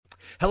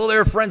Hello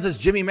there, friends. It's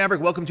Jimmy Maverick.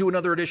 Welcome to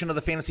another edition of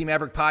the Fantasy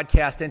Maverick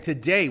podcast. And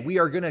today we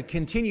are going to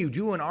continue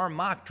doing our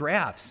mock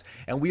drafts.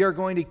 And we are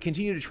going to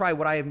continue to try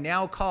what I have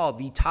now called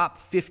the top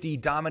 50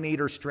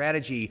 dominator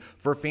strategy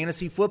for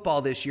fantasy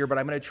football this year. But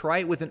I'm going to try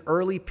it with an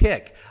early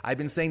pick. I've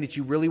been saying that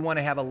you really want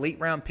to have a late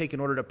round pick in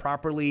order to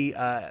properly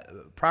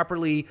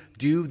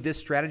do this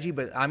strategy.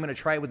 But I'm going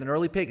to try it with an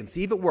early pick and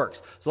see if it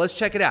works. So let's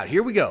check it out.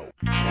 Here we go.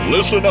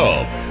 Listen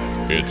up.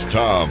 It's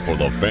time for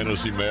the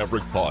Fantasy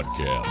Maverick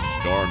podcast,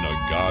 starring the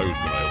guy who's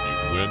going to help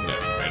you win that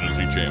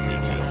fantasy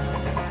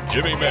championship,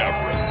 Jimmy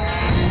Maverick.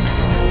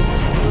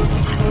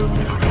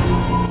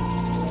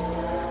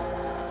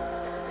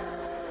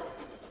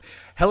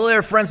 Hello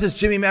there, friends. It's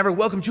Jimmy Maverick.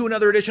 Welcome to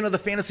another edition of the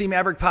Fantasy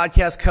Maverick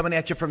podcast coming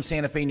at you from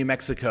Santa Fe, New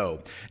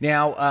Mexico.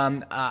 Now,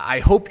 I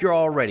hope you're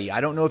all ready.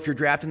 I don't know if you're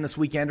drafting this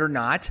weekend or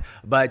not,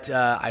 but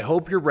I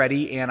hope you're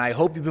ready, and I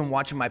hope you've been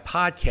watching my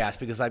podcast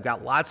because I've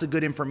got lots of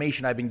good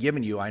information I've been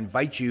giving you. I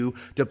invite you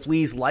to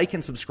please like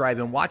and subscribe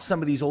and watch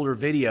some of these older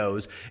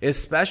videos,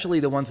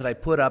 especially the ones that I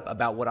put up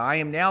about what I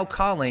am now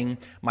calling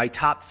my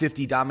top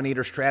 50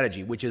 dominator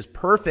strategy, which is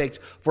perfect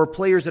for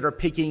players that are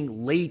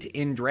picking late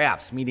in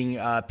drafts, meaning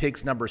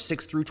picks number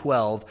 6 through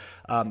 12.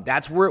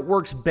 That's where it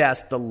works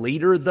best. The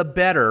later, the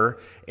better.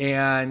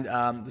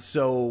 And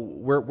so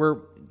we're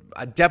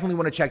I definitely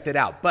want to check that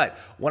out. But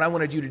what I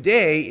want to do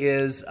today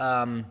is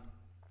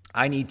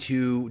I need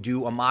to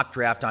do a mock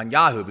draft on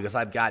Yahoo because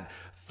I've got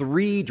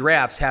 3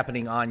 drafts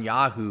happening on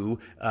Yahoo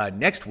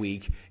next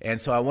week. And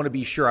so I want to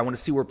be sure. I want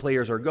to see where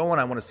players are going.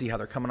 I want to see how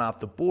they're coming off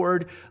the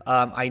board.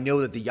 I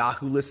know that the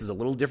Yahoo list is a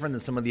little different than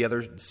some of the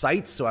other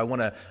sites. So I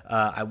want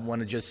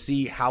to just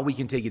see how we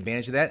can take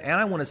advantage of that. And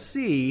I want to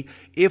see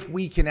if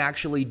we can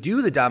actually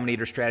do the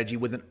dominator strategy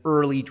with an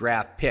early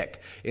draft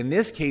pick. In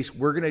this case,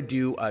 we're going to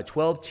do a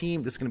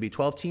 12-team. This is going to be a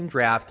 12-team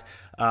draft.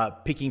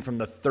 Picking from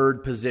the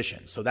 3rd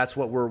position. So that's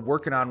what we're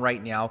working on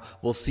right now.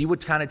 We'll see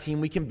what kind of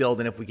team we can build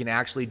and if we can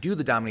actually do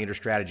the dominator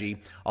strategy.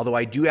 Although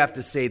I do have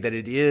to say that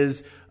it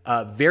is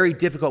very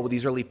difficult with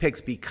these early picks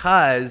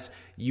because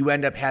you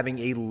end up having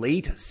a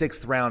late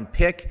 6th round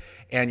pick,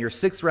 and your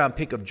 6th round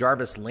pick of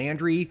Jarvis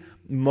Landry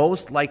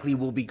most likely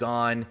will be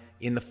gone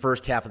in the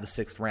first half of the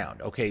 6th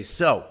round. Okay,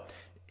 so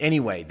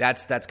anyway,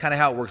 that's kind of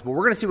how it works. But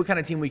we're going to see what kind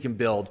of team we can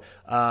build.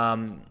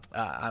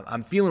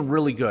 I'm feeling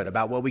really good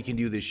about what we can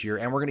do this year,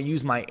 and we're going to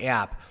use my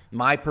app,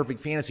 My Perfect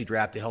Fantasy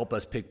Draft, to help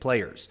us pick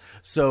players.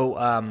 So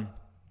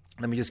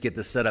let me just get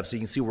this set up so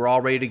you can see we're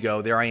all ready to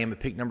go. There I am at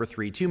pick number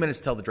 3, 2 minutes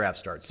till the draft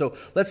starts. So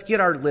let's get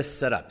our list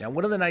set up. Now,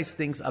 one of the nice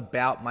things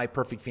about My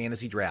Perfect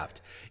Fantasy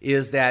Draft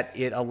is that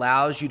it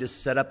allows you to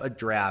set up a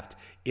draft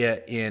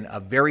in a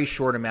very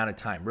short amount of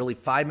time, really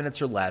 5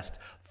 minutes or less,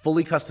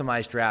 fully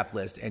customized draft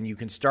list, and you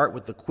can start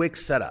with the quick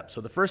setup.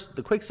 So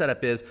the quick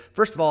setup is,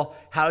 first of all,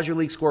 how does your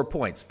league score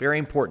points? Very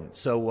important.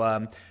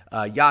 So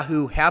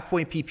Yahoo,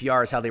 half-point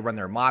PPR is how they run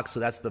their mocks, so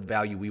that's the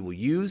value we will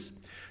use.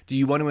 Do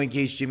you want to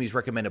engage Jimmy's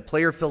recommended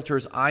player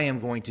filters? I am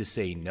going to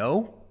say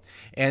no.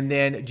 And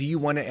then, do you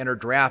want to enter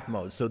draft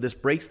mode? So this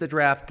breaks the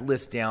draft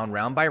list down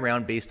round by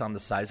round based on the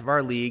size of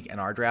our league and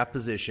our draft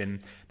position.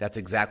 That's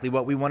exactly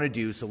what we want to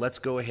do. So let's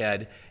go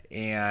ahead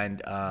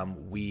and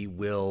we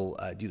will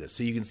do this.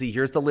 So you can see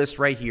here's the list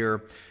right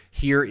here.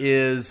 Here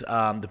is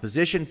the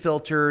position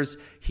filters.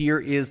 Here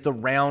is the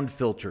round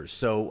filters.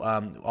 So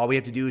all we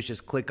have to do is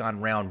just click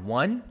on round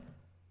 1.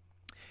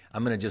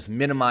 I'm going to just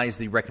minimize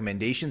the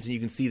recommendations, and you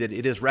can see that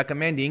it is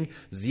recommending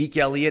Zeke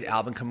Elliott,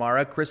 Alvin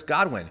Kamara, Chris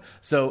Godwin.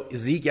 So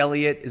Zeke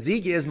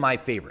is my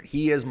favorite.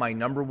 He is my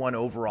number 1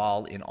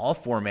 overall in all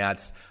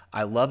formats.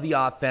 I love the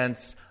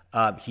offense.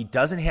 He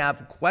doesn't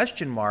have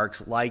question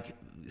marks like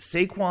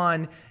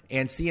Saquon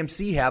and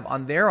CMC have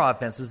on their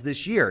offenses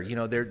this year. You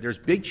know, there's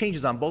big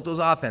changes on both those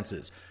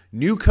offenses.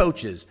 New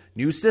coaches,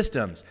 new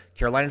systems.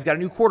 Carolina's got a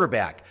new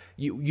quarterback.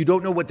 You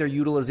don't know what their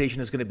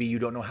utilization is going to be. You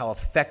don't know how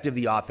effective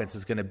the offense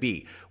is going to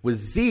be. With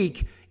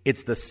Zeke,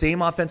 it's the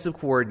same offensive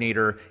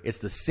coordinator. It's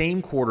the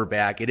same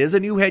quarterback. It is a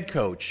new head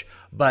coach.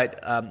 But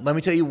let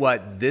me tell you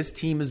what, this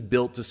team is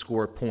built to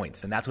score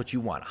points, and that's what you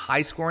want.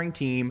 High-scoring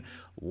team,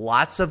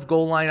 lots of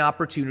goal line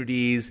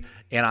opportunities,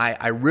 and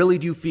I really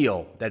do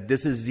feel that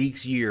this is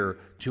Zeke's year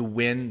to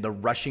win the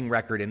rushing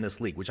record in this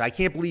league, which I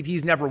can't believe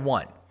he's never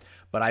won.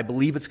 But I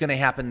believe it's going to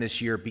happen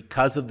this year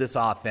because of this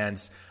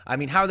offense. I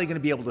mean, how are they going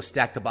to be able to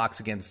stack the box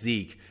against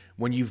Zeke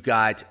when you've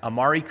got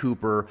Amari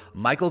Cooper,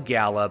 Michael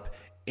Gallup,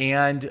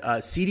 and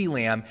CeeDee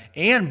Lamb,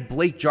 and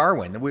Blake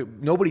Jarwin?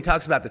 Nobody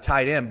talks about the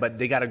tight end, but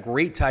they got a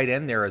great tight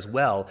end there as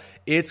well.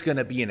 It's going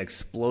to be an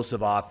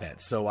explosive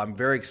offense. So I'm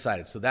very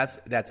excited. So that's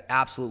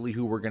absolutely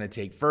who we're going to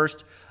take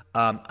first.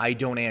 I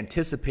don't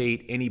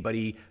anticipate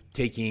anybody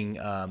taking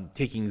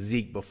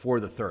Zeke before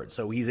the 3rd.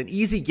 So he's an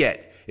easy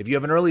get. If you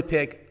have an early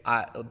pick,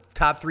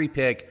 top 3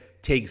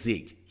 pick, take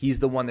Zeke. He's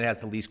the one that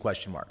has the least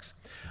question marks.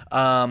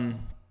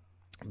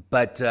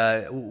 But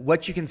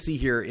what you can see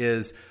here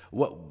is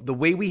the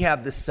way we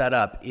have this set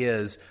up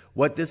is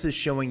what this is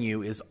showing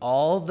you is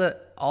all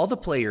the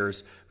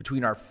players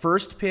between our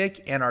first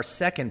pick and our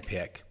second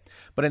pick.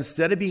 But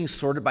instead of being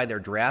sorted by their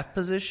draft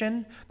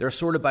position, they're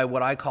sorted by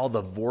what I call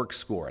the VORC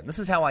score. And this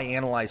is how I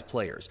analyze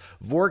players.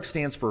 VORC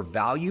stands for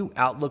value,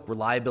 outlook,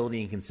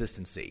 reliability, and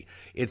consistency.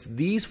 It's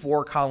these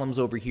 4 columns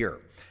over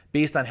here.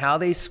 Based on how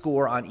they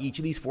score on each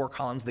of these 4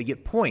 columns, they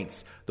get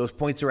points. Those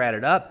points are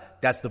added up.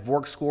 That's the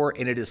VORC score,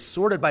 and it is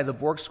sorted by the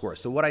VORC score.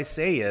 So what I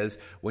say is,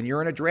 when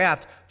you're in a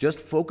draft, just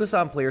focus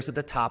on players at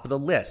the top of the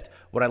list.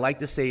 What I like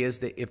to say is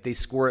that if they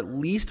score at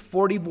least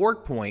 40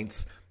 VORC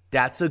points,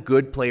 that's a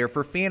good player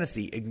for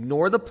fantasy.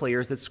 Ignore the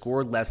players that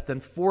score less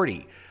than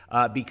 40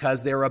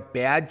 because they're a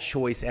bad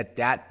choice at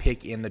that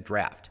pick in the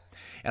draft.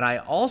 And I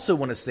also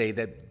want to say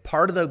that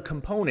part of the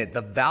component,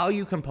 the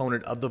value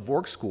component of the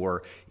VORC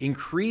score,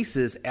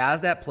 increases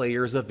as that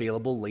player is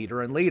available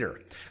later and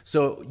later.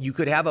 So you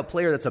could have a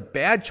player that's a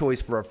bad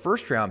choice for a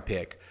first-round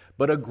pick,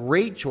 but a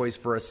great choice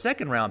for a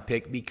second-round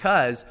pick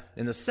because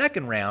in the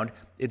second round,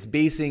 it's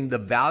basing the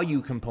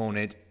value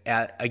component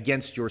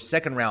against your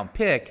second-round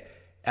pick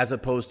as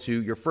opposed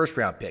to your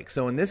first-round pick.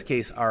 So in this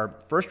case, our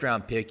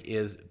first-round pick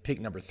is pick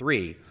number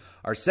 3.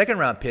 Our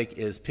second-round pick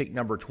is pick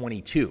number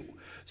 22.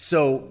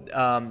 So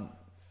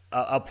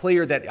a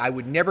player that I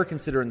would never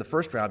consider in the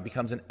first round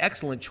becomes an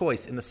excellent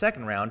choice in the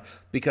second round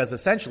because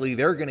essentially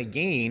they're going to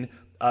gain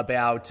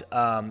about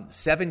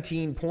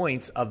 17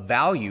 points of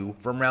value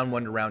from round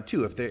 1 to round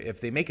 2 if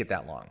they make it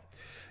that long.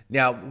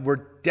 Now,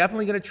 we're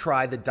definitely going to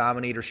try the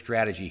dominator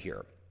strategy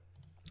here.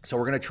 So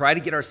we're going to try to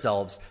get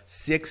ourselves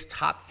 6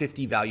 top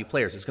 50 value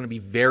players. It's going to be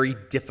very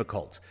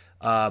difficult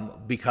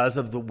because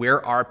of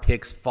where our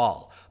picks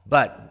fall.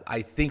 But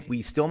I think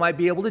we still might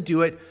be able to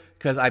do it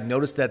because I've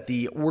noticed that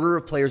the order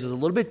of players is a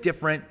little bit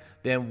different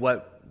than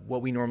what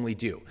we normally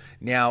do.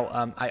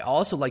 Now, I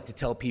also like to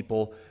tell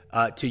people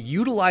to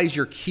utilize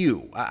your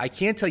queue. I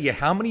can't tell you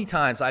how many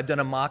times I've done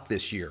a mock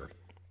this year,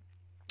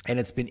 and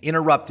it's been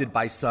interrupted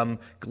by some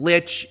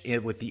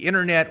glitch with the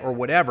internet or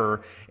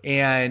whatever,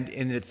 and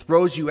it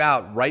throws you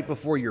out right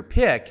before your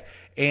pick,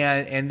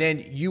 and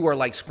then you are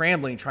like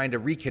scrambling, trying to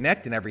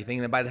reconnect and everything,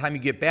 and then by the time you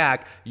get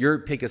back, your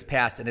pick is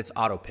passed and it's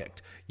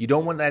auto-picked. You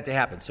don't want that to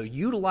happen, so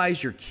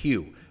utilize your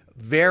queue.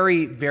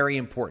 Very, very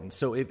important.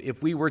 So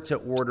if we were to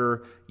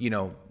order,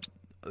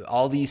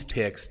 all these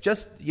picks,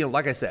 just,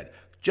 like I said,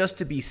 just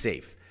to be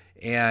safe.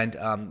 And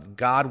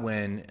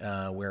Godwin,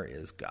 where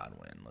is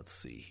Godwin? Let's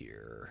see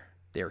here.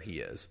 There he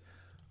is.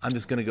 I'm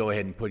just going to go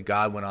ahead and put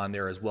Godwin on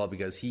there as well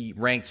because he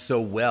ranked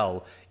so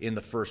well in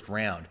the first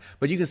round.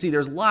 But you can see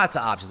there's lots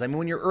of options. I mean,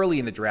 when you're early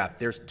in the draft,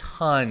 there's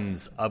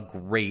tons of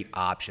great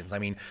options. I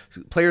mean,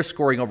 players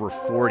scoring over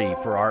 40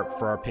 for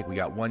our pick. We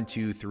got 1,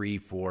 2, 3,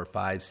 4,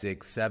 5,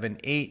 6, 7,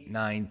 8,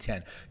 9,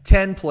 10.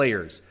 10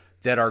 players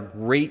that are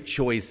great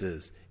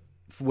choices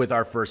with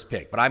our first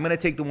pick. But I'm going to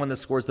take the one that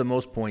scores the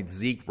most points,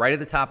 Zeke, right at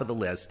the top of the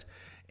list.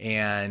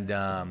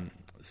 And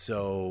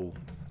so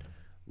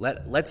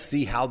let's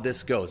see how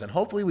this goes. And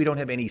hopefully we don't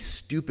have any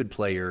stupid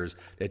players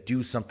that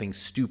do something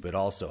stupid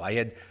also.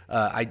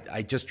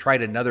 I just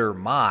tried another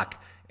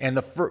mock, and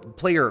the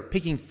player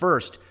picking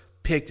first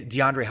picked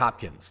DeAndre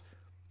Hopkins.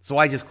 So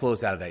I just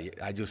closed out of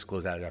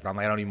that. I'm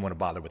like, I don't even want to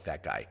bother with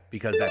that guy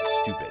because that's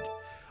stupid.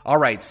 All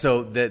right,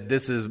 so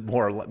this is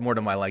more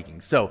to my liking.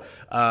 So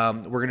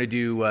we're going to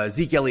do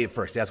Zeke Elliott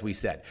first, as we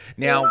said.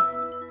 Now,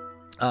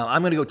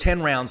 I'm going to go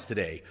 10 rounds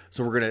today,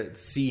 so we're going to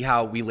see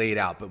how we lay it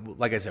out. But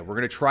like I said, we're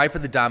going to try for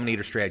the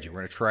dominator strategy.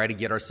 We're going to try to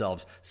get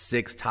ourselves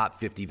 6 top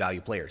 50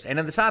 value players. And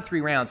in the top 3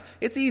 rounds,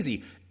 it's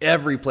easy.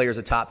 Every player is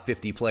a top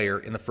 50 player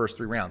in the first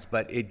 3 rounds,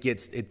 but it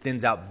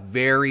thins out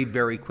very,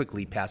 very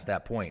quickly past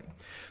that point.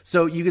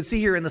 So you can see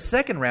here in the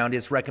second round,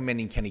 it's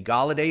recommending Kenny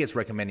Golladay. It's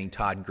recommending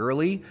Todd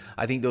Gurley.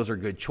 I think those are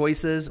good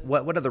choices.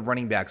 What other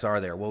running backs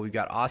are there? Well, we've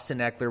got Austin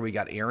Eckler. We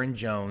got Aaron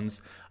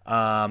Jones.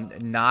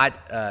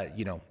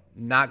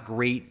 Not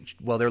great.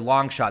 Well, they're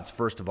long shots,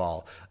 first of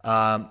all.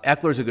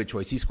 Eckler's a good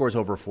choice. He scores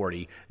over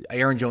 40.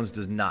 Aaron Jones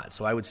does not,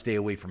 so I would stay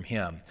away from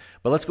him.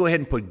 But let's go ahead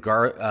and put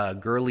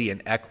Gurley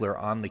and Eckler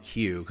on the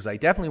queue because I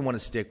definitely want to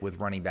stick with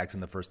running backs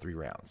in the first 3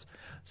 rounds.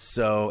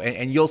 So,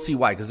 and you'll see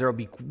why, because there will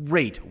be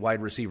great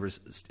wide receivers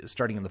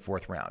starting in the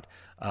 4th round.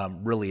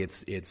 Really,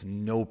 it's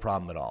no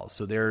problem at all.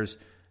 So there's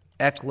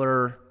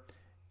Eckler,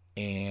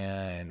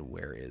 and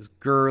where is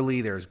Gurley?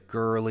 There's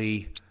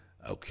Gurley.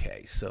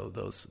 Okay, so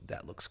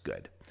that looks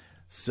good.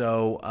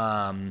 So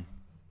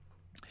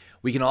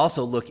we can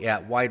also look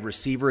at wide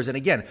receivers. And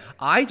again,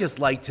 I just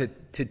like to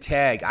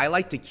tag. I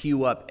like to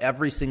queue up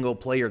every single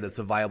player that's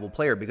a viable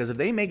player because if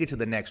they make it to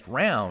the next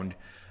round,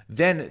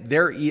 then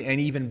they're an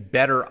even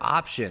better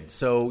option.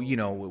 So,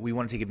 we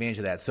want to take advantage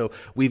of that. So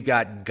we've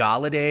got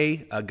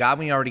Golladay.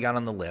 Godwin already got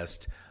on the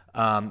list.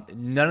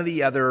 None of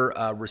the other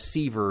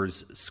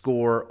receivers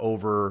score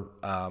over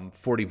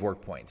 40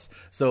 VORC points.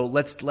 So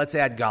let's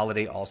add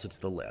Golladay also to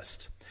the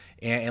list.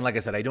 And like I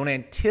said, I don't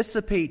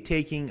anticipate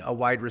taking a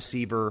wide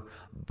receiver,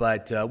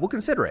 but we'll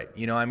consider it.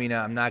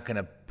 I'm not going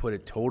to put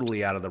it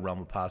totally out of the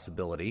realm of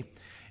possibility.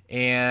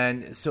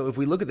 And so if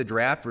we look at the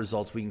draft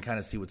results, we can kind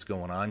of see what's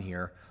going on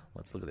here.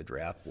 Let's look at the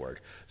draft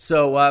board.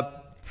 So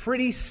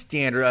pretty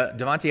standard.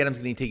 Davante Adams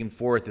getting taken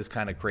 4th is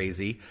kind of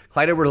crazy.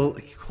 Clyde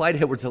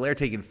Edwards-Helaire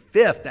taken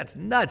 5th. That's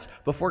nuts.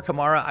 Before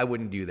Kamara, I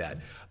wouldn't do that.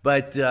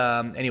 But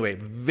anyway,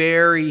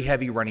 very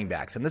heavy running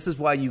backs. And this is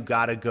why you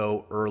got to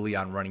go early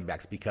on running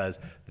backs, because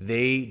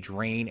they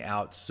drain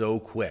out so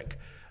quick.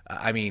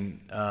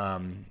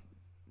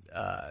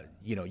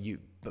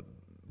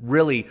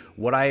 Really,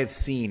 what I have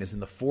seen is in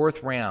the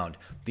 4th round,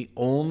 the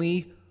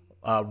only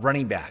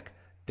running back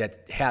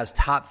that has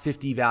top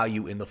 50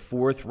 value in the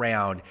 4th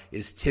round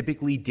is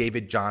typically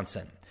David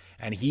Johnson.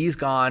 And he's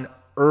gone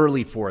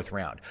early 4th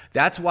round.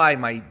 That's why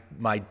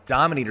my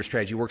Dominator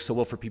strategy works so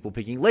well for people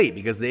picking late,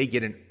 because they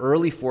get an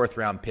early 4th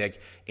round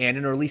pick and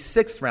an early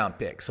 6th round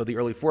pick. So the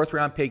early 4th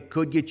round pick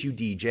could get you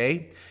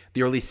DJ.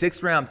 The early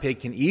 6th round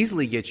pick can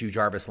easily get you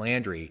Jarvis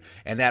Landry,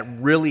 and that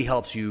really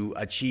helps you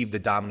achieve the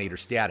Dominator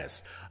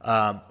status.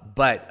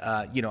 But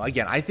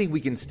again, I think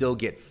we can still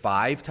get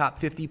 5 top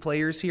 50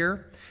 players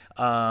here.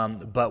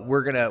 But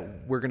we're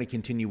gonna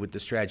continue with the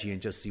strategy and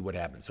just see what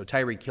happens. So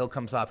Tyreek Hill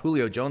comes off.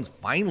 Julio Jones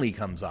finally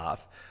comes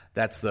off.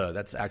 That's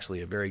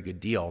actually a very good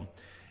deal.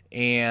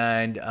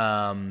 And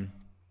DeAndre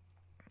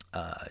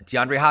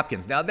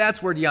Hopkins. Now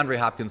that's where DeAndre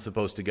Hopkins is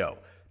supposed to go.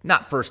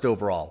 Not first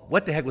overall.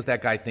 What the heck was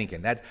that guy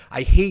thinking?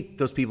 I hate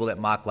those people that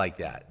mock like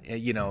that.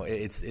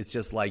 It's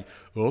just like,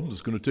 oh, I'm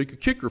just going to take a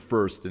kicker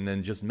first and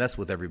then just mess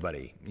with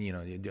everybody.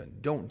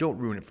 Don't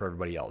ruin it for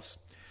everybody else.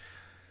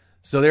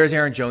 So there's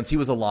Aaron Jones. He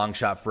was a long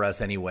shot for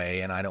us anyway,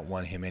 and I don't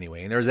want him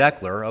anyway. And there's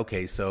Eckler.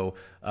 Okay, so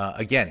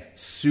again,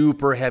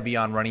 super heavy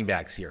on running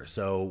backs here.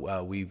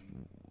 So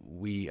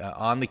we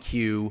on the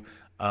queue.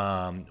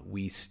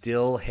 We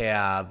still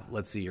have,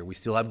 let's see here, we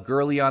still have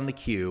Gurley on the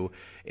queue.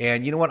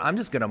 And you know what? I'm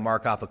just going to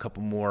mark off a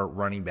couple more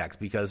running backs,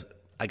 because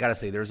I got to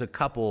say there's a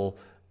couple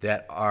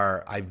that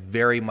I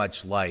very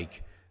much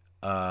like.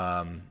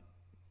 And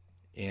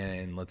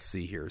let's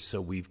see here. So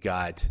we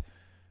got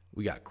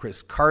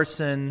Chris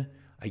Carson.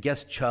 I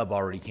guess Chubb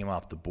already came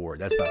off the board.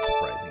 That's not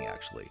surprising,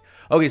 actually.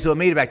 Okay, so it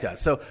made it back to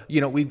us. So,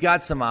 we've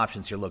got some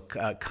options here. Look,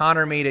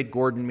 Connor made it.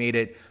 Gordon made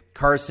it.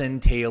 Carson,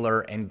 Taylor,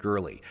 and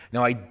Gurley.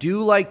 Now, I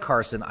do like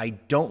Carson. I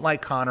don't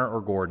like Connor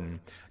or Gordon.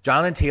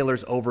 Jonathan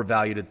Taylor's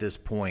overvalued at this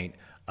point.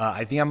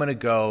 I think I'm going to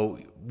go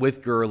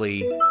with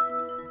Gurley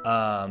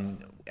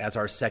as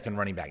our second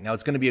running back. Now,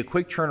 it's going to be a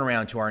quick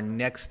turnaround to our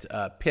next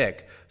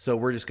pick. So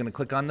we're just going to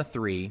click on the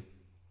 3.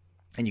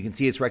 And you can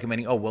see it's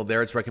recommending,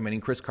 it's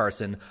recommending Chris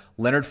Carson,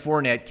 Leonard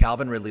Fournette,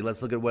 Calvin Ridley.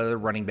 Let's look at what other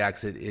running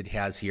backs it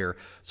has here.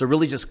 So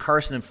really just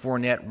Carson and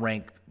Fournette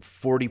rank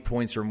 40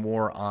 points or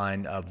more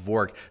on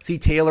Vork. See,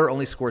 Taylor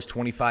only scores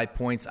 25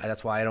 points.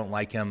 That's why I don't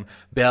like him.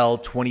 Bell,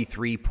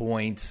 23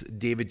 points.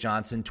 David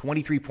Johnson,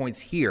 23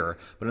 points here.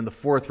 But in the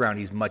 4th round,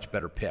 he's much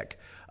better pick.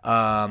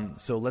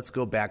 So let's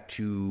go back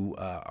to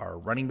our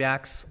running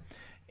backs.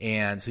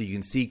 And so you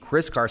can see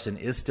Chris Carson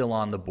is still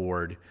on the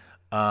board.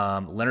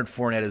 Leonard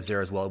Fournette is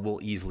there as well.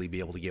 We'll easily be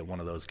able to get one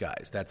of those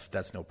guys.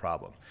 That's no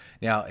problem.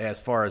 Now, as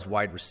far as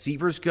wide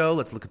receivers go,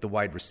 let's look at the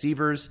wide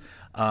receivers.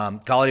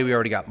 Golladay, we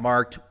already got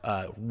marked.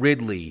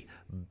 Ridley,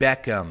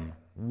 Beckham,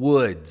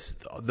 Woods,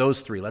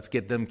 those 3. Let's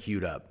get them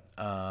queued up.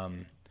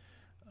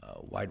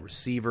 Wide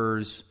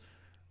receivers,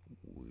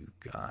 we've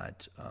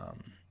got,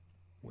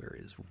 where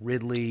is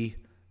Ridley?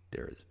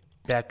 There is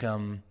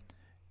Beckham.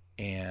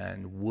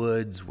 And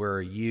Woods, where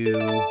are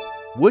you?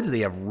 Woods, they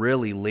have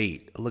really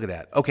late. Look at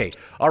that. Okay.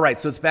 All right.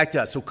 So it's back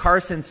to us. So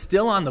Carson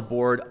still on the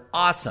board.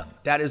 Awesome.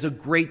 That is a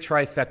great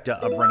trifecta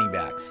of running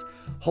backs.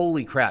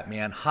 Holy crap,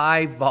 man.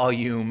 High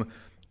volume,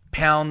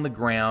 pound the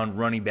ground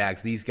running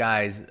backs. These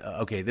guys,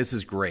 okay, this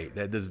is great.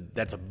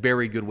 That's a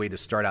very good way to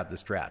start out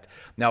this draft.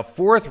 Now,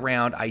 4th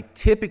round, I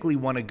typically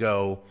want to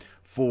go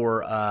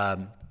for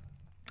a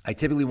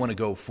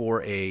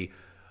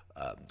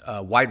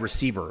wide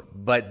receiver.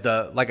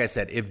 But like I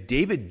said, if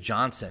David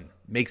Johnson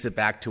makes it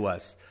back to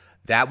us,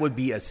 that would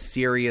be a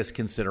serious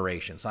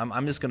consideration. So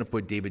I'm just going to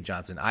put David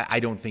Johnson. I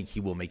don't think he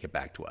will make it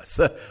back to us.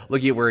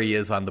 Look at where he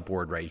is on the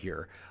board right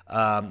here.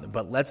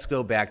 But let's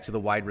go back to the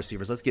wide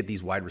receivers. Let's get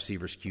these wide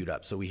receivers queued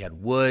up. So we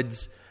had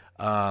Woods.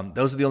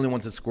 Those are the only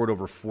ones that scored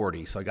over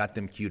 40. So I got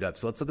them queued up.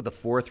 So let's look at the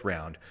 4th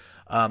round.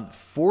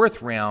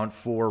 4th round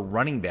for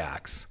running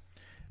backs.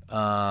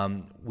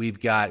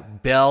 We've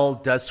got Bell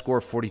does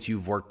score 42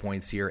 Vork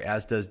points here,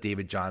 as does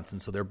David Johnson.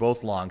 So they're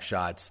both long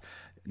shots.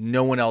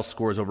 No one else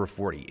scores over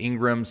 40.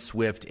 Ingram,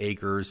 Swift,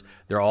 Akers,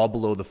 they're all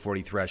below the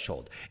 40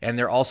 threshold. And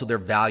they're also their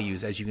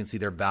values. As you can see,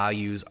 their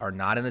values are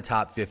not in the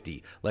top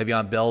 50.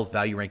 Le'Veon Bell's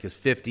value rank is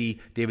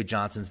 50. David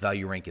Johnson's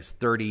value rank is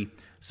 30.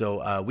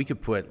 So we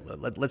could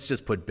let's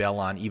just put Bell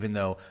on, even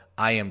though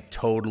I am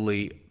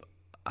totally,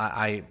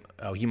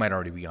 he might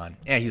already be gone.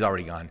 Yeah, he's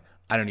already gone.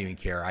 I don't even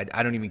care.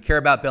 I don't even care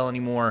about Bell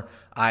anymore.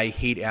 I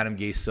hate Adam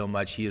Gase so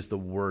much. He is the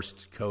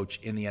worst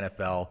coach in the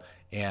NFL.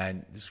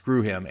 And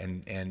screw him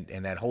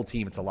and that whole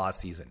team. It's a lost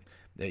season,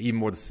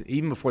 even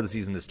before the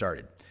season has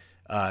started.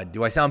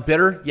 Do I sound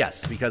bitter?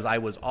 Yes, because I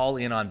was all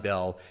in on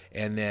Bell,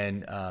 and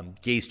then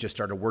Gase just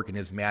started working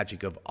his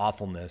magic of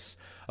awfulness.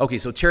 Okay,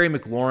 so Terry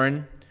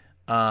McLaurin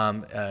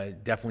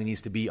definitely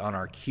needs to be on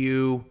our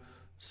queue.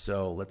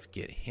 So let's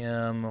get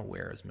him.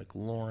 Where is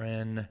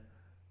McLaurin?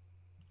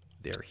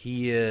 There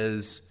he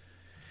is.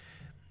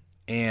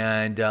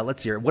 And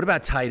let's see here. What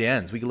about tight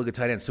ends? We can look at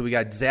tight ends. So we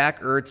got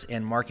Zach Ertz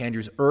and Mark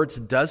Andrews.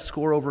 Ertz does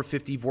score over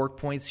 50 VORC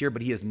points here,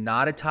 but he is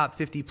not a top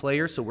 50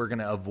 player, so we're going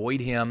to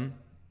avoid him.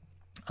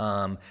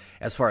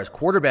 As far as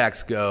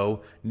quarterbacks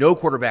go, no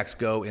quarterbacks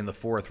go in the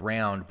 4th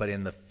round, but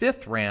in the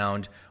 5th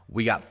round,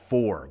 we got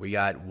 4. We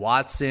got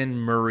Watson,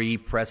 Murray,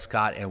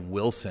 Prescott, and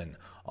Wilson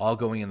all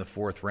going in the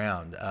 4th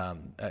round,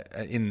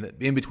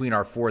 in between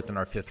our 4th and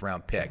our 5th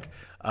round pick.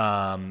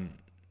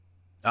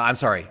 I'm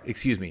sorry,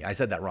 excuse me, I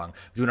said that wrong.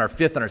 Between our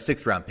 5th and our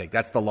 6th round pick,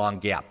 that's the long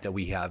gap that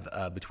we have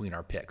between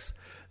our picks.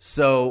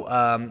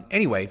 So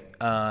anyway,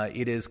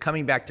 it is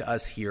coming back to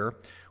us here.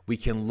 We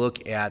can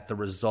look at the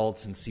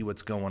results and see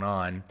what's going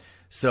on.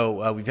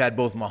 So we've had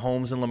both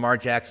Mahomes and Lamar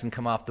Jackson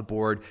come off the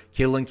board.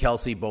 Kittle and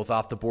Kelsey both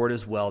off the board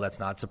as well. That's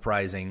not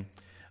surprising.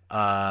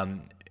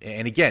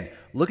 And again,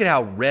 look at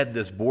how red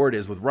this board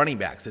is with running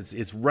backs.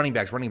 It's running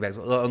backs.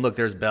 Oh, and look,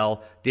 there's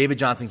Bell. David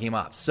Johnson came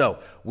off. So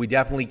we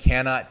definitely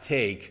cannot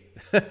take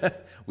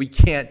we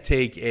can't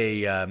take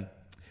a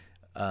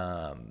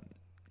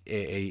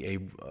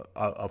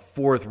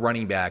 4th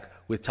running back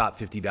with top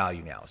 50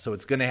 value now. So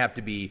it's going to have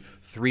to be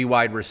 3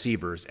 wide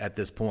receivers at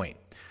this point.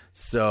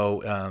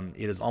 So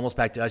it is almost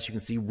back to us. You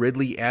can see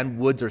Ridley and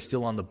Woods are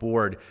still on the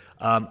board.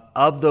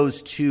 Of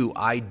those 2,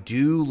 I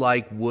do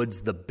like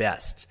Woods the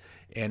best.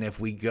 And if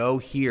we go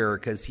here,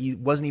 because he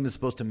wasn't even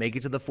supposed to make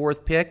it to the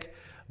 4th pick,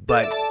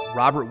 but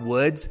Robert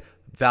Woods,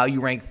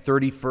 value ranked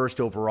 31st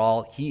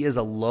overall. He is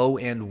a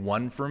low-end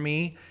 1 for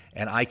me,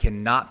 and I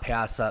cannot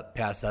pass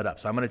that up.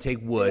 So I'm going to take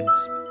Woods.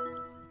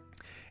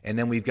 And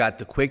then we've got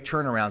the quick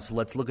turnaround. So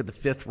let's look at the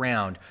 5th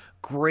round.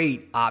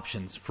 Great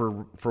options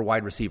for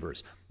wide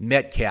receivers.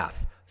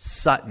 Metcalf,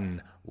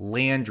 Sutton,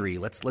 Landry.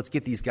 Let's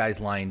get these guys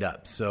lined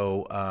up.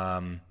 So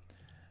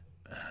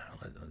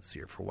let's see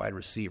here for wide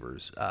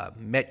receivers.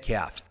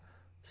 Metcalf,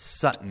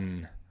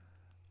 Sutton,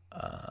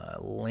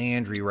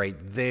 Landry right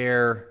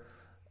there.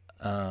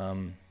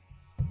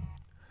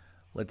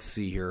 Let's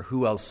see here.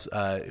 Who else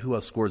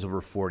scores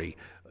over 40?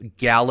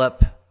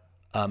 Gallup.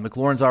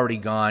 McLaurin's already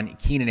gone.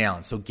 Keenan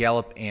Allen. So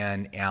Gallup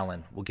and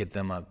Allen. We'll get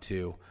them up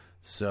too.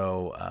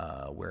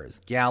 So where is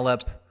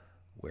Gallup?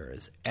 Where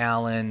is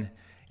Allen?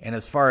 And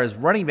as far as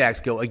running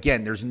backs go,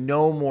 again, there's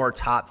no more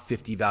top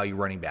 50 value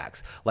running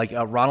backs. Like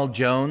Ronald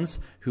Jones,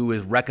 who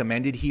is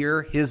recommended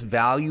here, his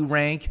value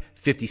rank,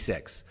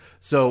 56.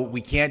 So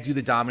we can't do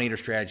the dominator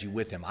strategy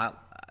with him.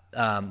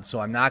 So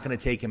I'm not going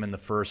to take him in the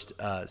first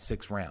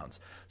 6 rounds.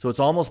 So it's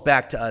almost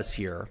back to us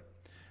here.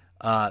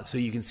 So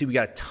you can see we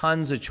got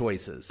tons of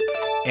choices.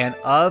 And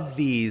of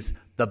these,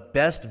 the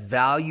best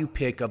value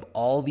pick of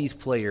all these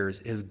players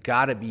has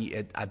got to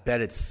be, I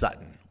bet it's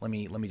Sutton. Let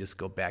me just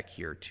go back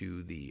here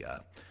to the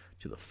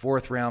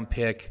 4th round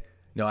pick.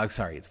 No, I'm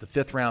sorry, it's the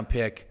 5th round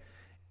pick.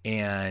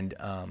 And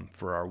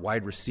for our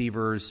wide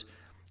receivers,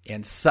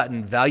 and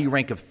Sutton, value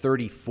rank of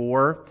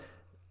 34,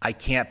 I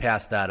can't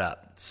pass that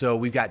up. So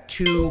we've got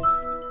 2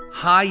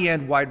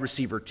 high-end wide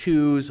receiver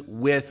 2s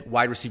with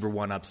wide receiver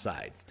 1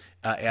 upside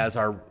as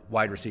our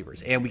wide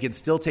receivers. And we can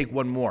still take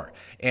 1 more.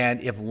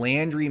 And if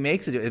Landry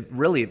makes it, if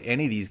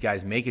any of these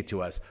guys make it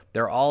to us,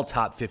 they're all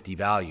top 50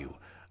 value.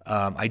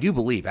 I do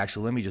believe,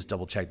 actually, let me just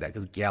double check that,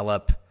 because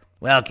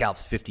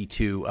Gallup's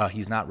 52.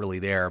 He's not really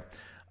there.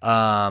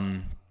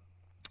 But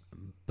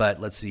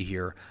let's see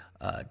here.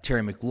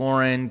 Terry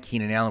McLaurin,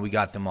 Keenan Allen, we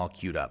got them all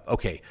queued up.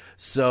 Okay,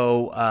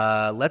 so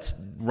let's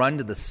run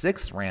to the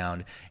 6th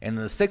round. And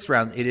in the 6th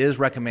round, it is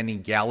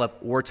recommending Gallup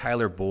or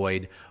Tyler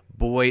Boyd.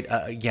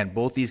 Again,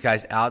 both these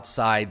guys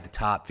outside the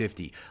top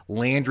 50.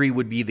 Landry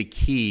would be the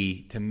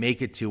key to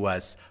make it to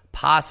us,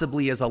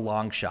 possibly as a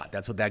long shot.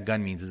 That's what that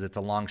gun means, is it's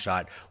a long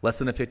shot. Less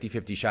than a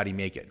 50-50 shot he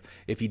make it.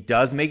 If he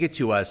does make it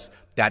to us,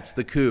 that's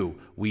the coup.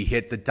 We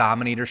hit the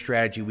dominator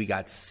strategy. We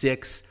got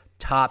 6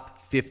 top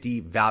 50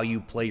 value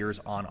players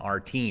on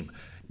our team.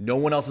 No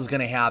one else is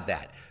going to have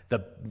that.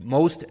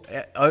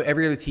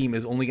 Every other team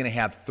is only going to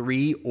have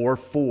 3 or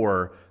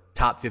 4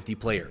 top 50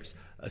 players.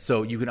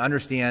 So you can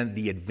understand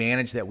the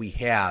advantage that we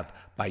have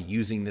by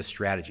using this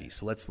strategy.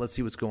 So let's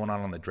see what's going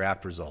on the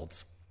draft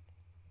results.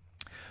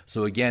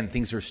 So again,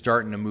 things are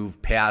starting to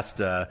move past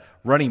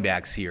running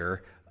backs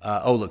here.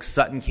 Look,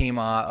 Sutton came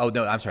off. Oh,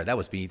 no, I'm sorry. That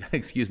was me.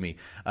 Excuse me.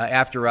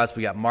 After us,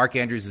 we got Mark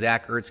Andrews,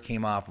 Zach Ertz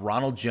came off,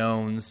 Ronald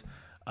Jones,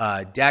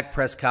 Dak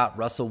Prescott,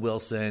 Russell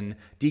Wilson,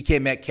 DK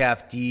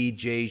Metcalf,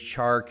 DJ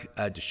Chark,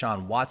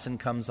 Deshaun Watson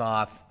comes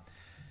off,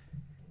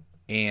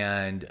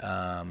 and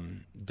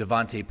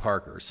Devontae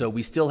Parker. So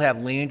we still have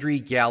Landry,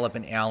 Gallup,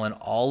 and Allen,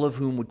 all of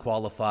whom would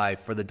qualify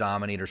for the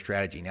dominator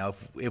strategy. Now,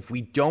 if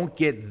we don't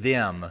get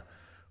them,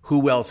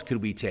 who else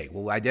could we take?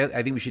 Well, I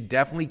think we should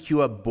definitely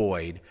queue up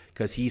Boyd,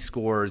 because he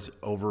scores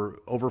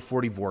over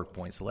 40 VORC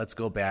points. So let's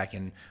go back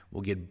and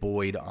we'll get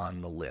Boyd on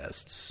the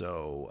list.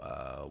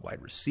 So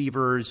wide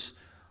receivers,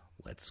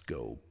 let's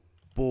go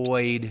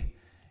Boyd.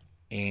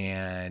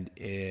 And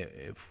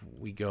if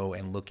we go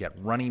and look at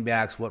running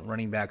backs, what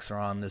running backs are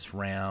on this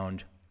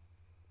round?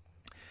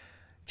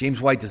 James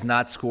White does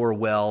not score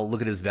well. Look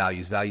at his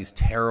values. Value's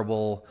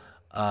terrible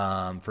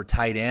for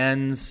tight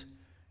ends,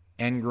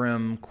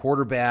 Engram,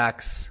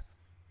 quarterbacks.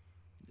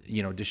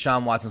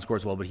 Deshaun Watson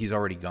scores well, but he's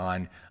already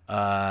gone.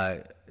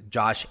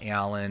 Josh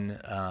Allen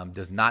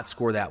does not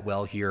score that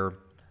well here.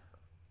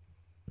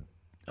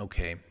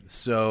 Okay,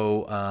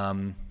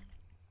 so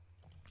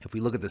if we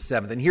look at the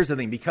 7th, and here's the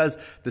thing, because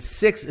the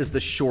 6 is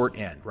the short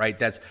end, right?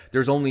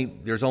 There's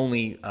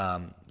only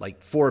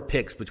like 4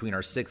 picks between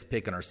our 6th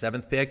pick and our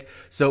 7th pick.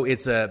 So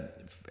it's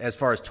as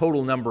far as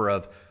total number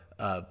of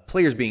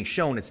players being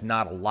shown, it's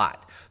not a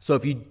lot. So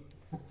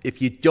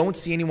if you don't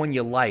see anyone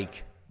you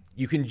like,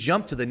 you can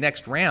jump to the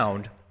next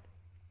round,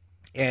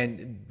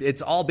 and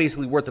it's all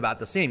basically worth about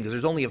the same because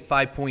there's only a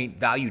 5-point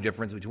value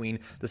difference between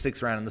the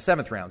 6th round and the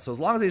 7th round. So as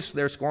long as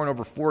they're scoring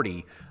over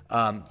 40,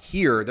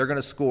 here they're going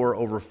to score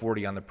over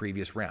 40 on the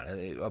previous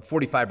round.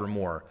 45 or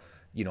more,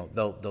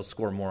 they'll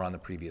score more on the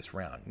previous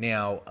round.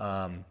 Now,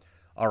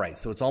 all right,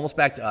 so it's almost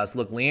back to us.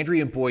 Look,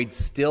 Landry and Boyd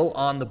still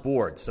on the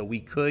board, so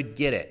we could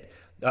get it.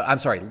 I'm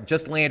sorry,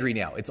 just Landry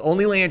now. It's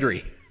only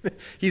Landry.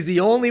 He's the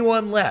only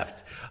one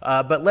left.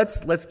 But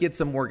let's get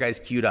some more guys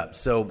queued up.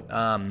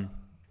 So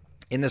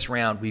in this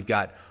round, we've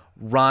got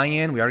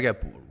Ryan. We already got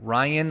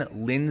Ryan,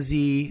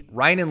 Lindsey.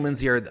 Ryan and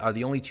Lindsey are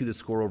the only two that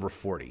score over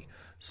 40.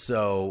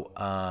 So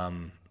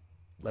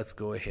let's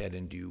go ahead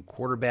and do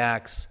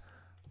quarterbacks,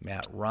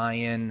 Matt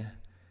Ryan,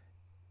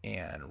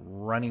 and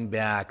running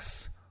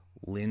backs,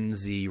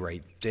 Lindsey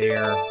right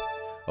there.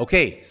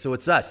 Okay, so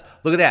it's us.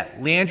 Look at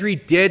that. Landry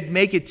did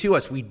make it to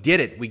us. We did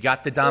it. We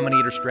got the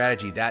Dominator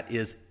strategy. That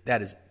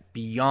is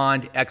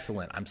beyond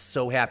excellent. I'm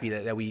so happy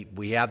that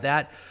we have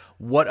that.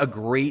 What a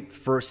great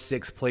first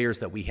 6 players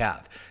that we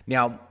have.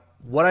 Now,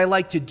 what I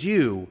like to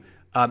do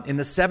in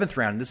the 7th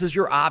round, this is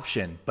your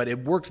option, but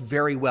it works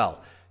very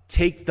well.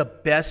 Take the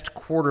best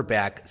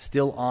quarterback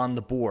still on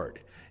the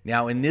board.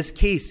 Now, in this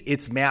case,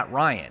 it's Matt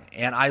Ryan,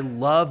 and I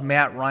love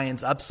Matt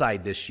Ryan's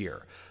upside this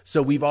year.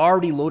 So we've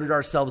already loaded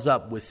ourselves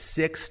up with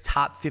 6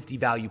 top 50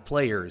 value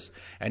players,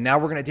 and now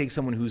we're going to take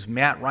someone who's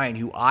Matt Ryan,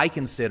 who I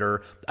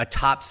consider a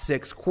top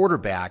 6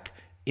 quarterback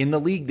in the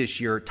league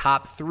this year,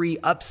 top 3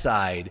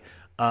 upside.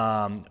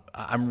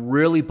 I'm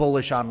really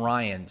bullish on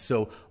Ryan.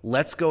 So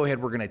let's go ahead.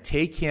 We're going to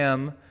take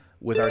him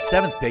with our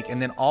 7th pick,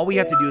 and then all we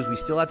have to do is we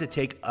still have to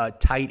take a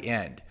tight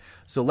end.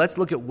 So let's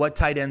look at what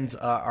tight ends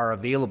are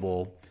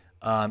available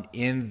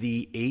in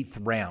the 8th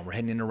round. We're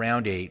heading into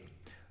round 8.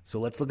 So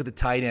let's look at the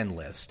tight end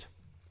list.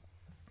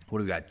 What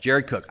do we got?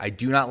 Jared Cook. I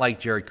do not like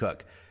Jared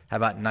Cook. How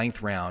about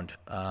 9th round?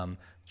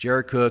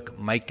 Jared Cook,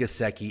 Mike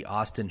Gesicki,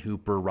 Austin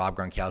Hooper, Rob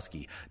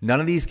Gronkowski. None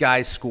of these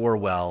guys score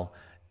well.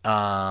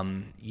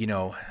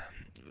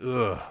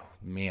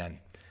 Man,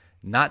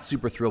 not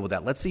super thrilled with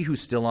that. Let's see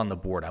who's still on the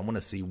board. I want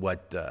to see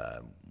what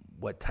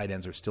tight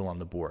ends are still on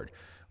the board.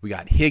 We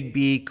got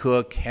Higbee,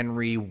 Cook,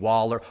 Henry,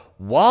 Waller.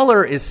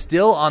 Waller is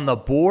still on the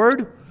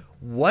board?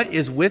 What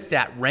is with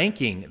that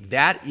ranking?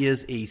 That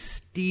is a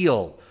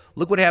steal.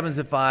 Look what happens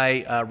if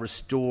I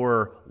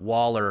restore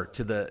Waller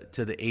to the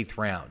 8th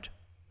round.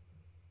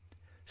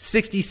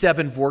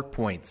 67 VORC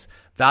points.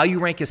 Value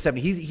rank is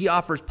 70. He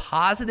offers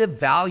positive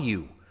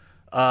value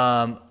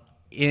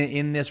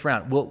in this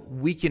round. Well,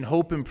 we can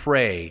hope and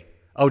pray.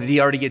 Oh, did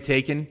he already get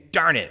taken?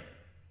 Darn it.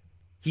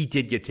 He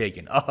did get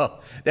taken. Oh,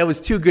 that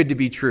was too good to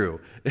be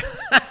true.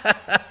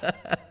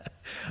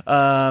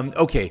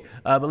 Okay,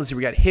 but let's see.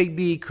 We got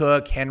Higbee,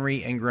 Cook, Henry,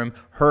 Ingram.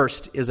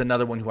 Hurst is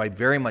another one who I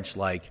very much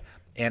like.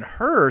 And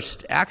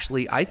Hurst,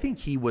 actually, I think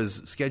he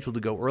was scheduled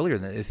to go earlier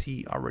than this. Is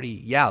he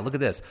already? Yeah, look at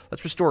this.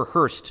 Let's restore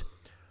Hurst.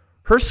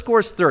 Hurst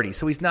scores 30,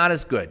 so he's not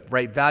as good,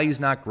 right? Value's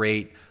not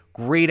great.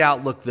 Great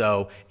outlook,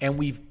 though. And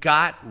we've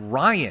got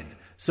Ryan,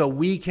 so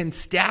we can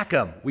stack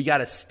them. We got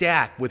a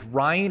stack with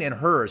Ryan and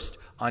Hurst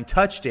on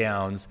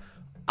touchdowns.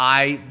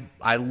 I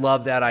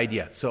love that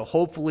idea. So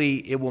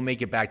hopefully it will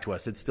make it back to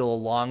us. It's still a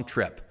long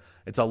trip.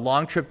 It's a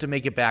long trip to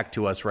make it back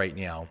to us right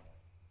now.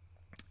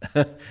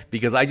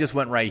 Because I just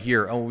went right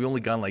here. Oh, we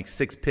only gone like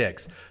 6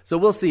 picks. So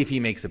we'll see if he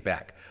makes it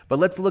back. But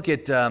let's look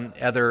at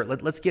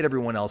let's get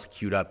everyone else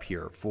queued up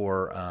here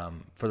for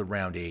the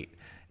round 8.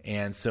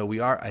 And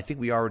so I think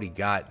we already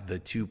got the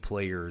 2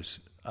 players.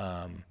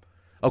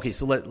 Okay,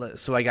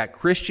 so I got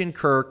Christian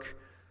Kirk,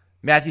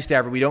 Matthew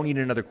Stafford. We don't need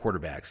another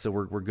quarterback, so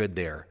we're good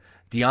there.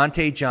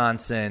 Deontay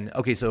Johnson.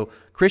 Okay, so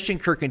Christian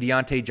Kirk and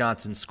Deontay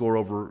Johnson score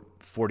over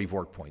 40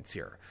 VORC points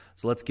here.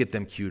 So let's get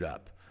them queued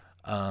up.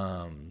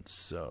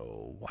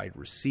 So wide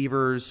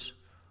receivers,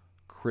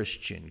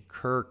 Christian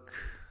Kirk.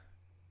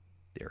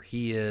 There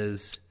he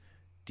is.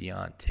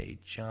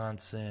 Deontay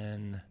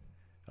Johnson.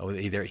 Oh,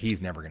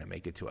 he's never going to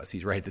make it to us.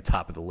 He's right at the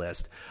top of the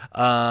list.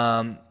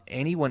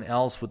 Anyone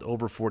else with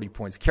over 40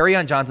 points?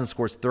 Kerryon Johnson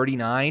scores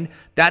 39.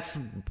 That's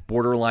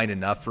borderline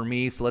enough for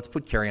me. So let's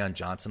put Kerryon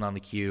Johnson on the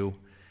queue.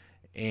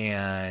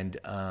 And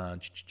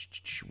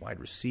wide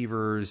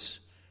receivers.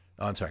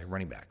 Oh, I'm sorry,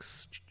 running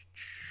backs.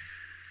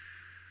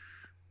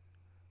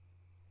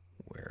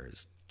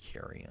 Where's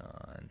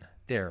Kerryon?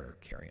 There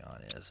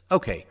Kerryon is.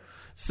 Okay,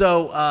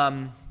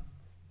 so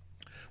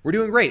We're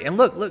doing great. And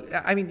look,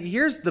 I mean,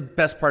 here's the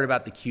best part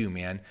about the queue,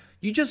 man.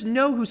 You just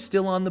know who's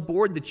still on the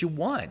board that you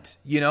want,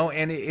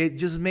 and it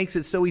just makes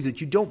it so easy that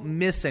you don't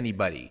miss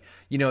anybody,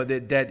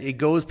 that it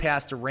goes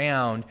past a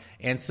round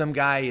and some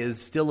guy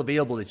is still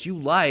available that you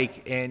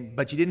like,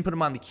 but you didn't put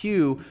him on the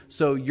queue,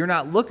 so you're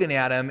not looking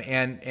at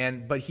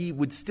him, but he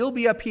would still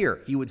be up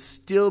here. He would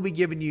still be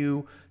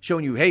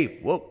showing you,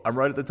 hey, whoa, I'm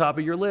right at the top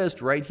of your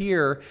list right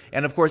here.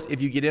 And of course,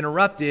 if you get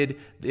interrupted,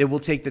 it will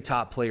take the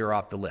top player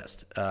off the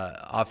list,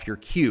 off your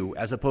queue,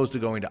 as opposed to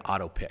going to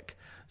auto pick.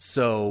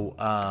 So,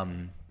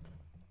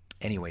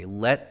 anyway,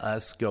 let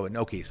us go.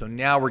 Okay, so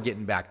now we're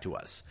getting back to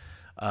us.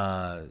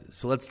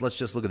 So let's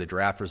just look at the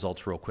draft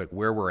results real quick,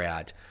 where we're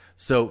at.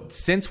 So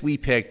since we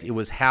picked, it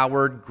was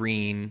Howard,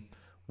 Green,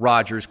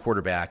 Rodgers,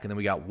 quarterback, and then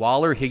we got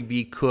Waller,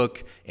 Higbee,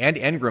 Cook, and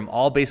Engram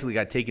all basically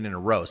got taken in a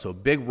row. So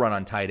big run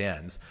on tight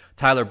ends.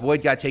 Tyler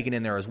Boyd got taken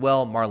in there as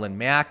well. Marlon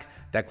Mack,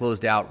 that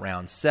closed out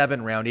round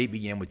 7. Round 8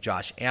 began with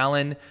Josh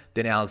Allen,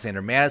 then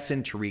Alexander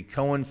Madison, Tariq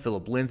Cohen,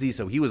 Phillip Lindsay.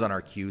 So he was on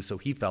our queue, so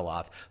he fell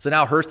off. So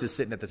now Hurst is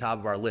sitting at the top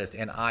of our list,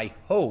 and I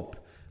hope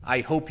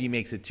he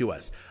makes it to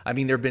us. I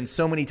mean, there have been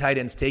so many tight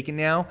ends taken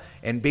now,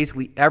 and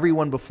basically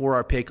everyone before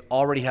our pick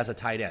already has a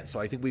tight end.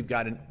 So I think we've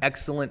got an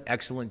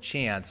excellent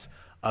chance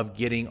of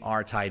getting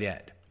our tight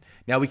end.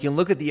 Now we can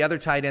look at the other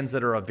tight ends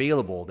that are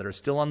available, that are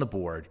still on the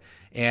board.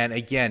 And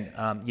again,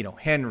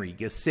 Henry,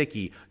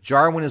 Gesicki,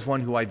 Jarwin is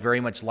one who I very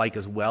much like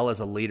as well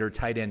as a later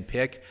tight end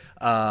pick.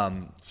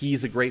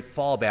 He's a great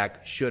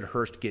fallback should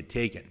Hurst get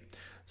taken.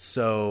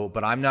 So,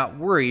 but I'm not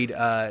worried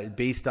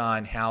based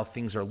on how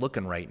things are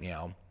looking right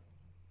now.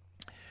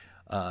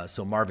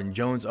 So Marvin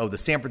Jones, the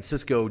San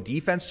Francisco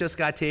defense just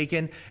got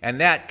taken, and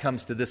that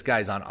comes to this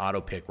guy's on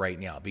auto pick right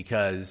now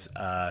because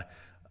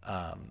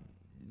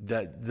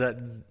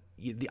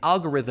the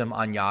algorithm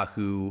on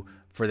Yahoo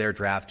for their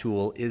draft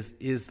tool is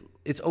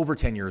it's over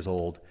 10 years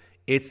old.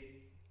 It's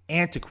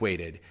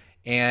antiquated.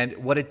 And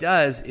what it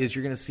does is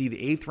you're going to see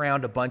the 8th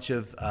round, a bunch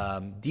of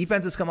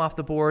defenses come off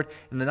the board,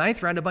 and the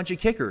 9th round, a bunch of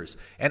kickers.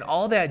 And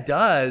all that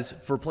does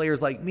for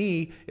players like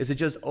me is it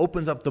just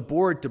opens up the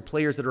board to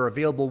players that are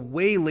available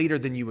way later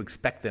than you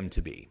expect them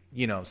to be.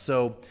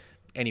 So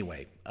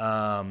anyway,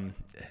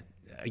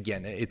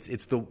 again,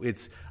 it's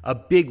a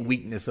big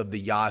weakness of the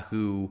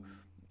Yahoo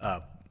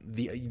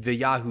the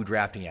Yahoo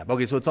drafting app.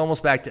 Okay, so it's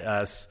almost back to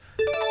us.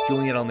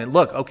 Julian Edelman.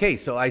 Look, okay,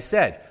 so I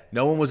said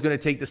no one was going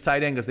to take this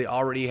tight end because they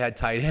already had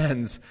tight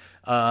ends,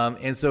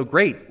 and so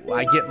great.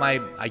 I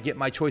get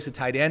my choice of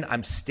tight end.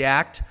 I'm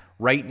stacked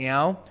right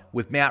now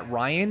with Matt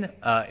Ryan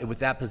with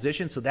that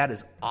position, so that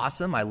is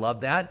awesome. I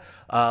love that.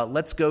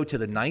 Let's go to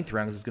the 9th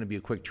round because it's going to be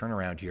a quick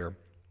turnaround here.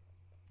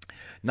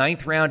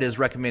 9th round is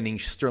recommending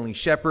Sterling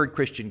Shepard,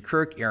 Christian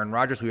Kirk, Aaron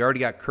Rodgers. We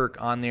already got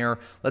Kirk on there.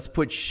 Let's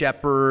put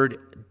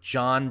Shepard,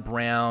 John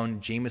Brown,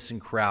 Jamison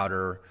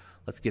Crowder.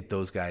 Let's get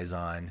those guys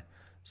on.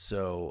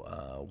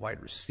 So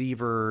wide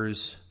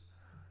receivers.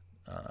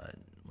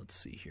 Let's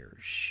see here.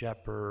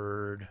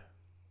 Shepard.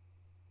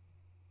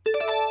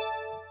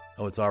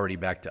 Oh, it's already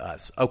back to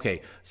us.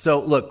 Okay, so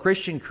look,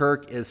 Christian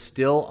Kirk is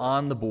still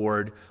on the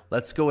board.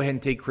 Let's go ahead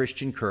and take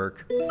Christian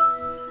Kirk.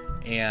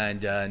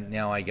 And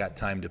now I got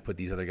time to put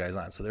these other guys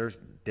on. So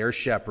there's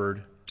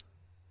Shepard.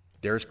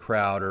 There's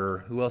Crowder.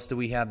 Who else do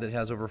we have that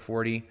has over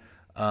 40?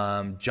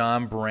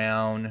 John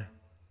Brown.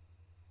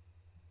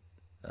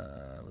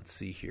 Let's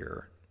see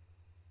here.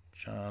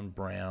 John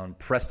Brown.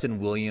 Preston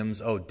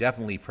Williams. Oh,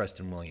 definitely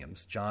Preston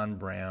Williams. John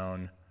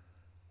Brown.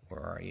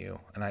 Where are you?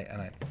 And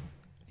I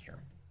here.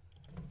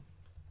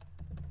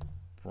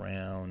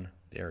 Brown.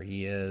 There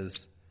he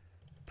is.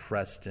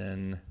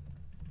 Preston.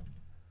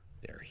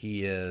 There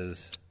he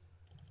is.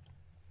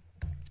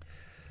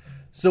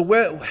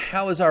 So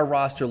how is our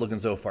roster looking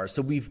so far?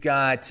 So we've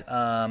got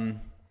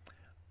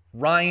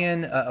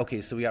Ryan.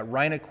 So we got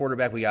Ryan at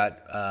quarterback. We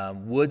got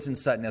Woods and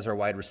Sutton as our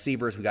wide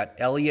receivers. We got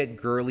Elliott,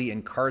 Gurley,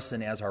 and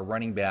Carson as our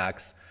running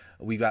backs.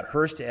 We've got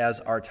Hurst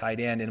as our tight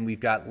end, and we've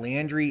got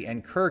Landry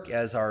and Kirk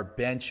as our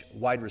bench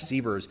wide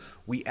receivers.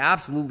 We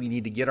absolutely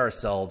need to get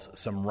ourselves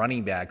some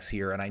running backs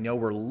here, and I know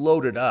we're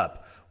loaded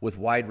up with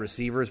wide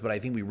receivers, but I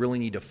think we really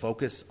need to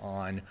focus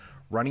on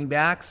running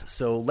backs.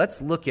 So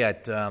let's look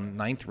at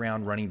 9th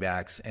round running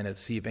backs and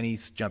see if any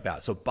jump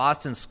out. So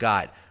Boston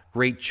Scott,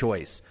 great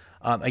choice.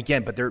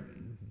 Again, but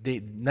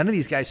none of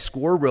these guys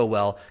score real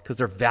well because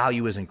their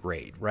value isn't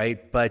great,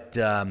 right? But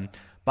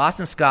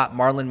Boston Scott,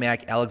 Marlon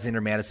Mack, Alexander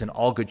Madison,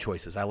 all good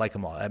choices. I like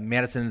them all.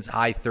 Madison's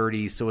high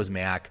 30s, so is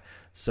Mack.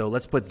 So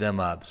let's put them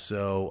up.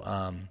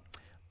 So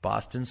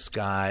Boston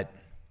Scott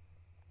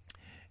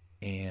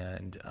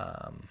and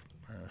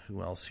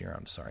who else here?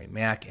 I'm sorry,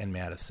 Mack and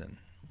Madison.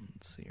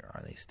 Let's see,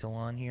 are they still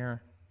on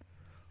here?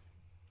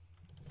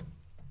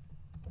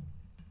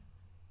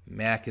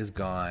 Mack is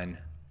gone.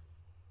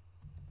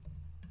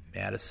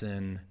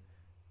 Madison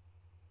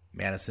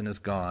is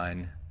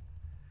gone.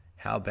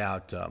 How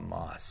about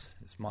Moss?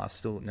 Is Moss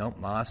still? No,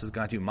 Moss is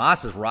gone too.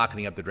 Moss is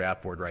rocketing up the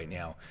draft board right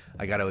now.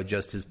 I got to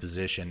adjust his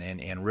position,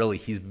 and really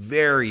he's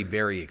very,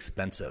 very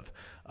expensive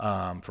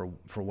for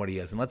what he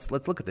is. And let's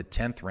look at the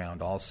 10th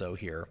round also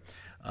here.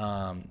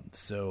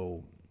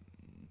 So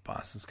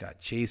Boston's got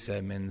Chase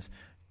Edmonds,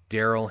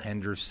 Darrell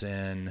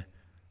Henderson,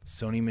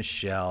 Sony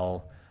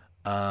Michel.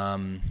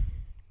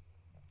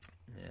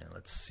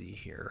 Let's see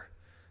here.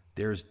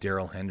 There's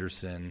Darrell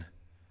Henderson.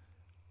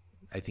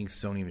 I think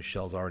Sony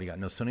Michel's already got.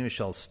 No, Sony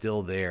Michel's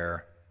still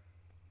there.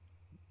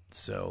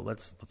 So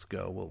let's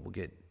go. We'll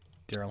get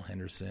Darrell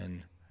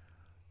Henderson,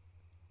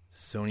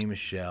 Sony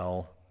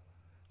Michel.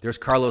 There's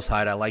Carlos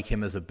Hyde. I like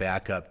him as a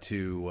backup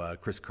to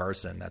Chris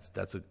Carson.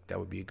 That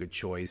would be a good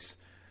choice.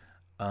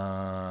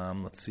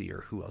 Let's see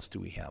here. Who else do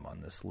we have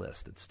on this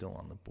list that's still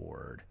on the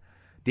board?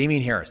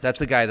 Damien Harris. That's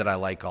the guy that I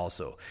like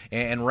also.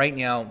 And right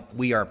now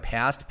we are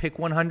past pick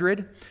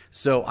 100,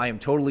 so I am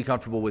totally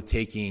comfortable with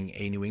taking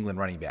a New England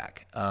running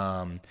back.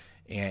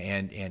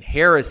 And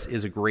Harris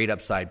is a great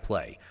upside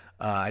play.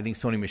 I think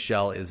Sony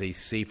Michel is a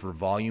safer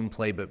volume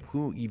play, but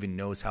who even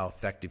knows how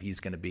effective he's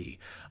going to be?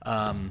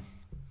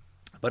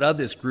 But of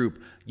this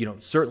group,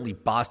 certainly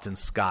Boston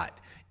Scott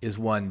is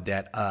one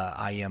that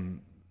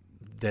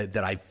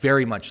that I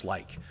very much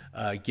like,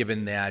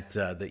 given that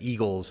the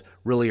Eagles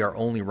really are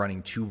only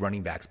running 2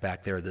 running backs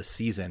back there this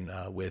season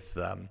with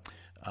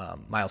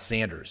Miles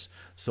Sanders.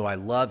 So I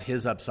love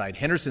his upside.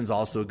 Henderson's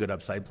also a good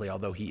upside play,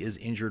 although he is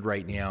injured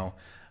right now.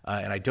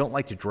 And I don't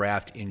like to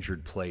draft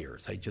injured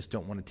players. I just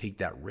don't want to take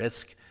that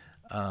risk.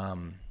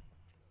 But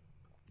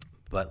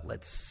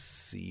let's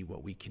see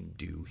what we can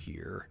do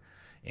here.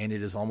 And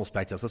it is almost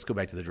back to us. Let's go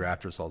back to the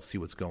drafters. So I'll see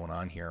what's going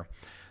on here.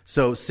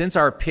 So since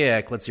our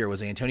pick, let's see, it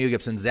was Antonio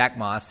Gibson, Zach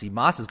Moss. See,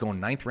 Moss is going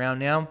 9th round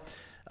now.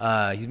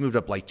 He's moved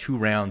up like 2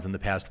 rounds in the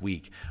past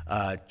week.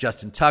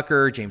 Justin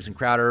Tucker, Jameson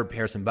Crowder,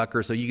 Harrison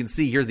Butker. So you can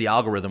see here's the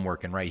algorithm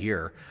working right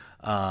here.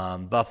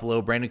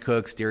 Buffalo, Brandon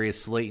Cooks,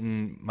 Darius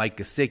Slayton, Mike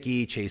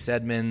Gesicki, Chase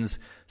Edmonds,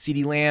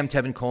 CeeDee Lamb,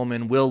 Tevin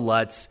Coleman, Will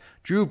Lutz,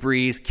 Drew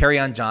Brees,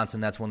 Kerryon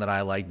Johnson. That's one that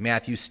I like.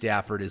 Matthew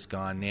Stafford is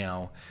gone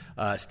now.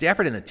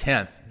 Stafford in the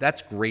 10th.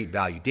 That's great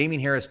value.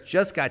 Damien Harris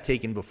just got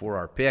taken before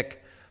our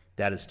pick.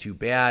 That is too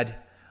bad.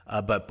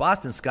 But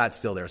Boston Scott's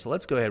still there. So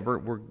let's go ahead.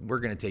 We're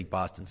going to take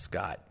Boston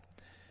Scott.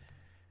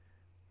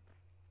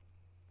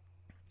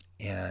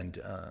 And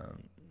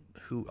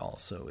who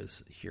also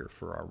is here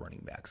for our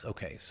running backs?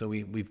 Okay, so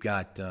we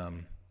got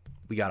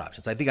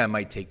options. I think I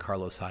might take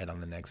Carlos Hyde on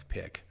the next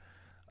pick.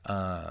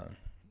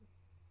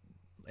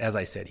 As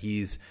I said,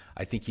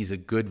 I think he's a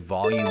good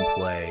volume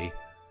play.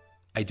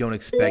 I don't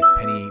expect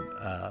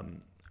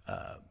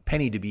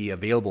Penny to be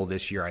available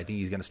this year. I think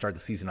he's going to start the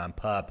season on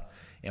PUP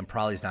and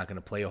probably is not going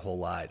to play a whole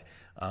lot.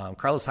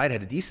 Carlos Hyde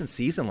had a decent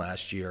season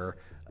last year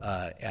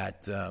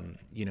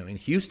in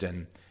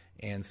Houston,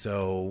 and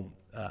so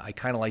I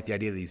kind of like the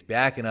idea that he's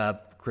backing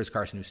up Chris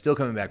Carson, who's still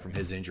coming back from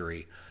his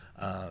injury.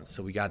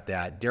 So we got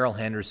that. Darrell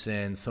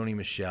Henderson, Sony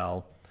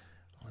Michel.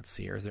 Let's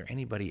see here. Is there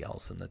anybody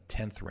else in the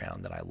 10th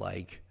round that I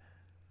like?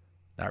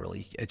 Not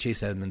really.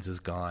 Chase Edmonds is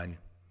gone.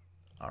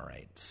 All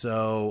right.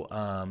 So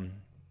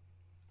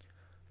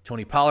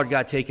Tony Pollard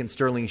got taken.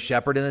 Sterling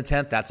Shepard in the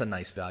 10th. That's a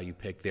nice value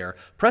pick there.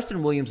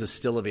 Preston Williams is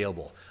still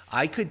available.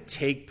 I could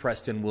take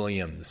Preston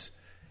Williams,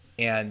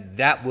 and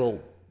that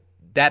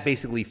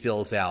basically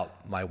fills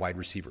out my wide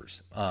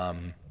receivers.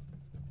 And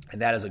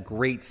that is a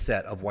great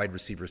set of wide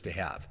receivers to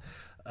have.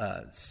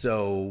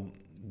 So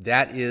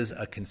that is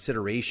a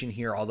consideration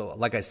here. Although,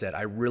 like I said,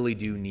 I really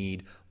do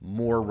need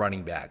more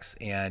running backs.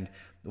 And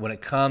when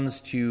it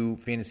comes to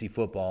fantasy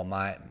football,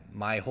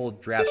 my whole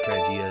draft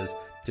strategy is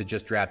to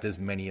just draft as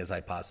many as I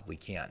possibly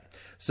can.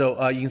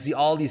 So you can see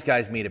all these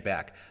guys made it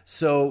back.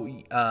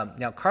 So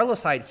now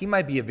Carlos Hyde, he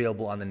might be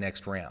available on the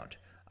next round.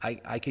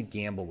 I could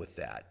gamble with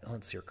that.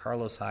 Let's see here.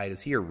 Carlos Hyde,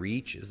 is he a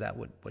reach? Is that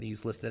what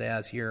he's listed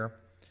as here?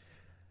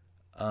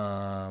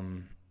 I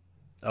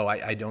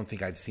don't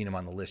think I've seen him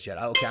on the list yet.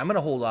 Okay, I'm going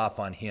to hold off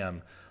on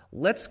him.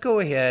 Let's go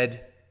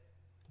ahead.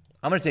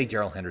 I'm going to take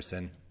Darrell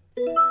Henderson.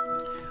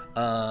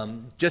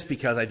 Just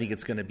because I think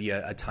it's going to be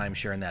a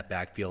timeshare in that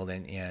backfield.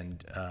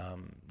 And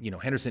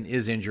Henderson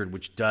is injured,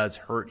 which does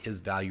hurt his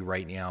value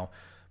right now.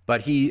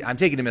 But I'm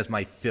taking him as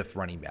my 5th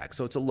running back,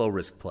 so it's a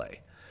low-risk play.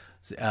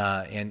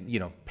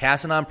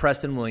 Passing on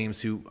Preston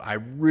Williams, who I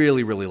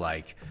really, really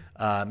like.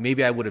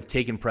 Maybe I would have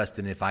taken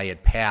Preston if I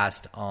had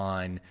passed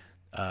on,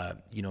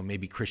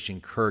 maybe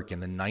Christian Kirk in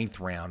the 9th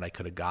round. I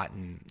could have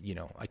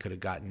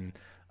gotten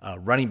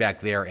running back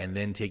there and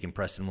then taken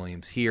Preston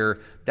Williams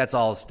here. That's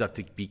all stuff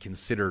to be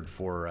considered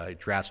for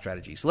draft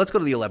strategy. So let's go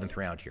to the 11th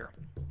round here.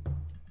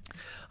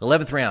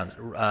 11th round,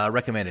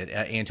 recommended.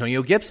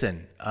 Antonio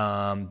Gibson.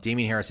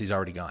 Damien Harris, he's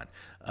already gone.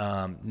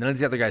 None of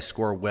these other guys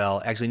score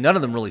well. Actually, none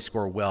of them really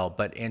score well,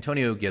 but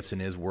Antonio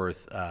Gibson is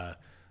worth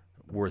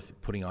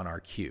putting on our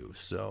queue.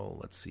 So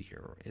let's see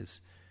here.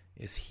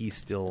 Is he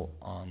still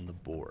on the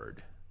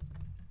board?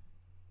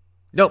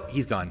 Nope,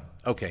 he's gone.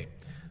 Okay.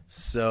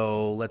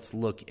 So let's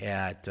look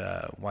at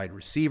wide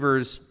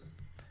receivers.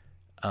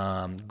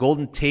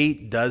 Golden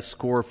Tate does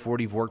score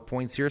 40 VORK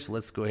points here, so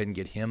let's go ahead and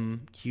get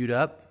him queued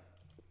up.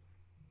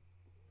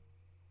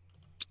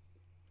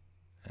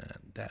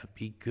 That would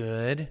be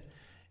good.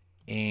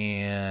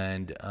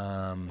 And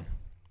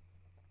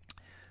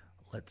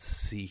let's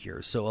see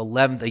here. So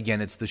 11th,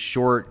 again, it's the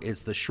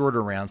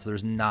shorter round, so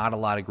there's not a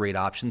lot of great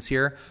options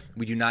here.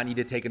 We do not need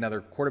to take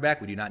another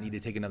quarterback. We do not need to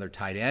take another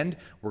tight end.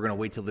 We're going to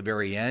wait till the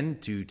very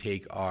end to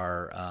take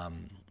our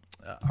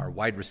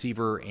wide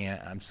receiver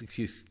and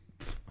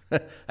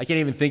I can't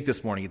even think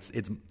this morning.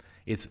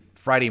 It's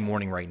Friday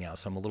morning right now,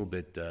 so I'm a little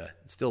bit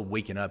still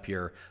waking up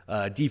here.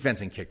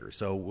 Defense and kicker,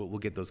 so we'll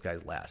get those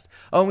guys last.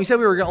 Oh, and we said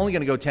we were only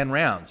going to go 10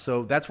 rounds,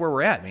 so that's where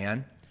we're at,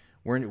 man.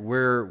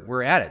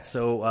 We're at it.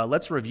 So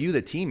let's review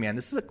the team, man.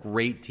 This is a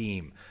great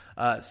team.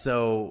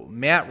 So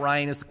Matt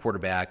Ryan is the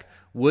quarterback.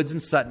 Woods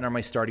and Sutton are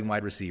my starting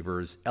wide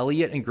receivers.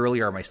 Elliott and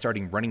Gurley are my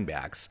starting running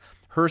backs.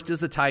 Hurst is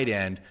the tight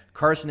end.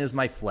 Carson is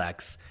my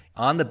flex.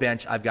 On the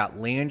bench, I've got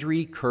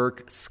Landry,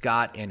 Kirk,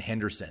 Scott, and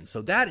Henderson.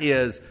 So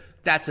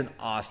that's an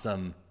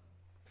awesome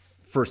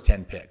first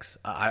 10 picks.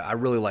 I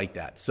really like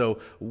that. So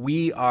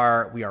we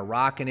are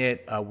rocking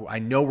it. I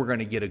know we're going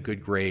to get a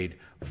good grade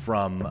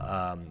from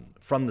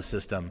the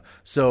system.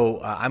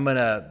 So I'm going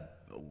to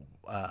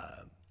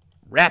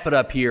wrap it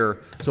up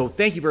here. So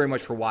thank you very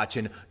much for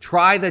watching.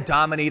 Try the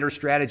Dominator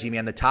strategy,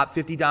 man. The top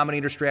 50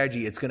 Dominator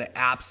strategy. It's going to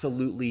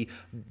absolutely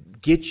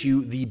get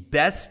you the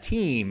best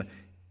team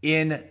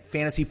in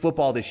fantasy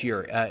football this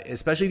year,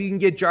 especially if you can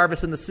get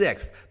Jarvis in the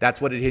 6th. That's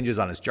what it hinges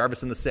on, is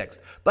Jarvis in the 6th.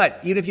 But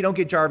even if you don't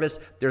get Jarvis,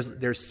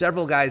 there's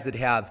several guys that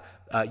have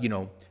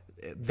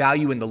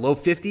value in the low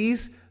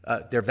 50s.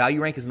 Their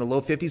value rank is in the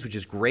low 50s, which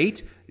is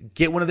great.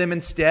 Get one of them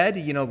instead.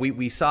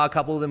 We saw a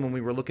couple of them when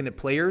we were looking at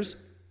players.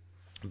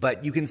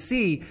 But you can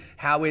see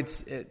how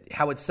it's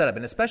set up,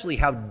 and especially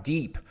how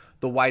deep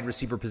the wide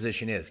receiver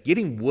position is.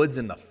 Getting Woods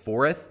in the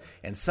 4th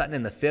and Sutton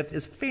in the 5th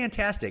is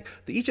fantastic.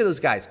 Each of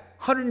those guys,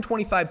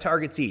 125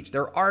 targets each.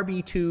 They're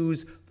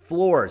RB2s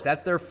floors.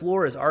 That's their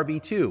floor is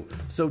RB2.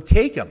 So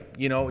take them,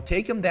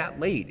 take them that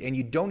late, and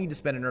you don't need to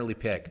spend an early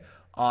pick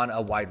on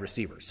a wide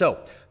receiver. So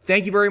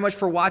thank you very much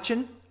for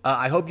watching.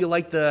 I hope you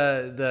liked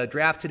the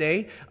draft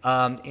today,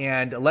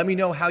 and let me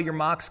know how your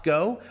mocks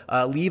go.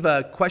 Leave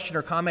a question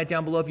or comment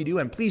down below if you do,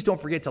 and please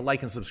don't forget to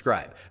like and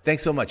subscribe.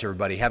 Thanks so much,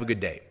 everybody. Have a good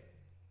day.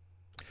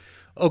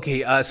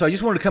 Okay, so I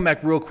just wanted to come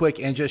back real quick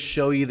and just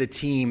show you the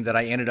team that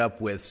I ended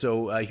up with.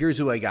 So here's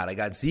who I got. I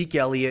got Zeke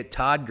Elliott,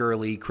 Todd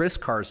Gurley, Chris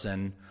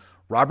Carson,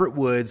 Robert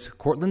Woods,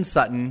 Cortland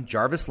Sutton,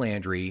 Jarvis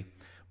Landry,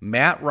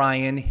 Matt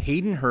Ryan,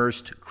 Hayden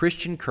Hurst,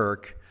 Christian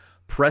Kirk,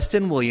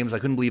 Preston Williams, I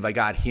couldn't believe I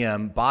got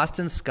him,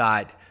 Boston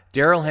Scott,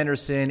 Darrell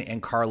Henderson,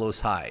 and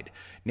Carlos Hyde.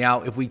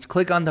 Now, if we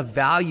click on the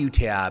value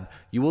tab,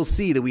 you will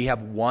see that we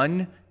have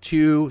 1,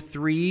 2,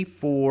 3,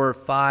 4,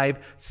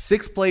 5,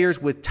 6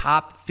 players with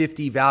top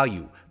 50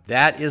 value.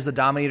 That is the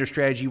Dominator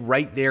strategy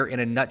right there in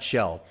a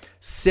nutshell.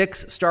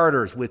 6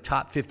 starters with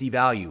top 50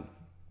 value.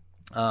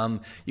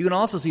 You can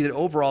also see that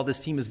overall this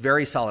team is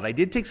very solid. I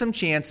did take some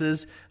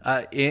chances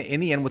in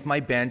the end with my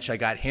bench. I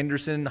got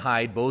Henderson and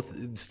Hyde,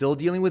 both still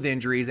dealing with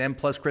injuries, and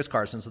plus Chris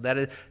Carson. So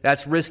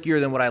that's riskier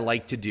than what I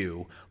like to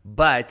do.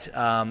 But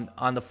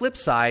on the flip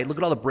side, look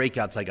at all the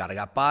breakouts I got. I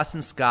got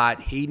Boston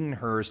Scott, Hayden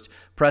Hurst,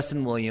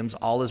 Preston Williams,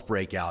 all as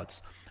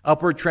breakouts.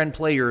 Upward trend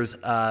players,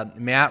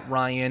 Matt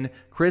Ryan,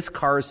 Chris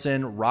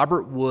Carson,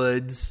 Robert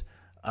Woods,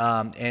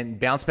 and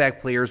bounce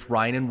back players,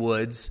 Ryan and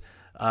Woods.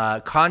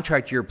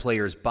 Contract year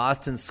players,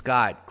 Boston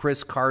Scott,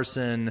 Chris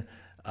Carson.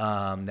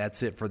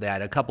 That's it for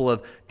that. A couple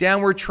of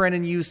downward trend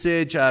in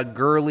usage,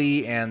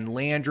 Gurley and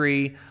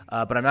Landry,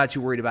 but I'm not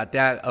too worried about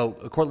that. Oh,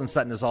 Cortland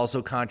Sutton is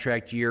also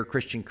contract year.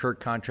 Christian Kirk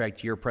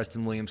contract year.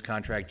 Preston Williams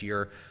contract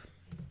year.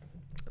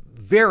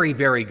 Very,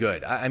 very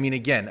good. I mean,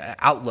 again,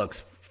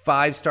 outlooks,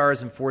 5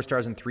 stars and 4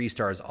 stars and 3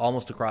 stars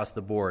almost across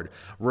the board.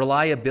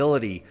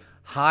 Reliability.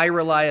 High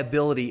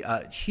reliability,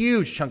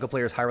 huge chunk of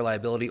players, high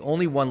reliability.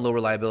 Only one low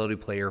reliability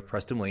player,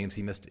 Preston Williams.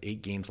 He missed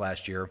 8 games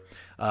last year.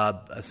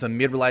 Some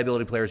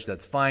mid-reliability players,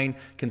 that's fine.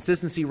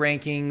 Consistency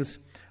rankings,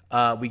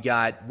 we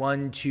got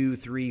 1, 2,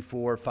 3,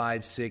 4,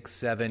 5, 6,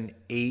 7,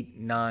 8,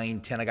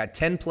 9, 10. I got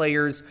 10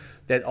 players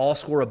that all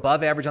score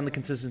above average on the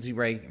consistency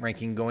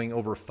ranking, going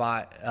over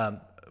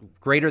 5,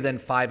 greater than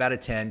 5 out of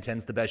 10.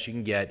 10's the best you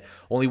can get.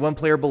 Only one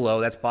player below,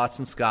 that's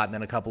Boston Scott, and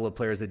then a couple of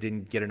players that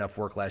didn't get enough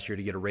work last year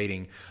to get a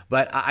rating.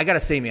 But I got to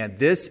say, man,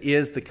 this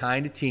is the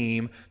kind of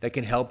team that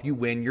can help you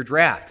win your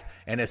draft.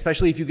 And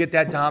especially if you get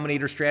that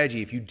Dominator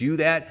strategy. If you do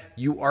that,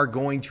 you are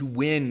going to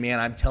win,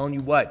 man. I'm telling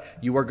you what,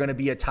 you are going to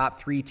be a top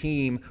 3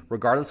 team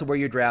regardless of where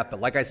you draft.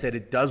 But like I said,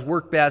 it does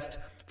work best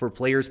for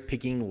players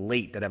picking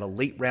late, that have a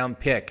late round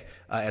pick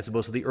as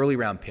opposed to the early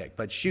round pick.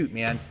 But shoot,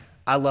 man,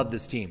 I love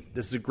this team.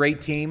 This is a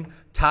great team,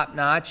 top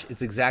notch.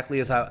 It's exactly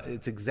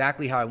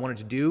how I wanted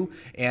to do.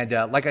 And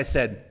like I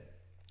said,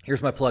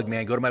 here's my plug,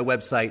 man. Go to my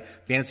website,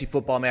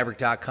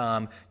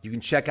 fantasyfootballmaverick.com. You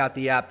can check out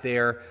the app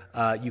there.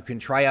 You can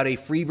try out a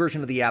free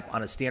version of the app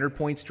on a standard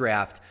points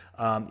draft.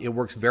 It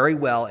works very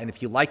well, and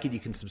if you like it, you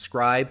can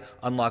subscribe,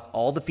 unlock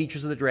all the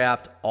features of the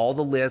draft, all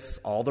the lists,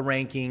 all the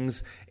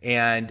rankings,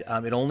 and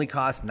it only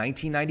costs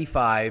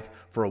 $19.95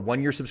 for a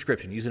one-year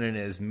subscription. Using it in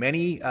as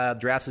many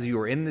drafts as you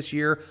are in this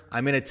year.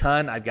 I'm in a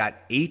ton. I've got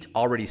 8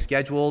 already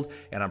scheduled,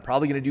 and I'm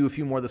probably going to do a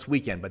few more this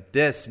weekend. But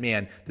this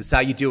is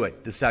how you do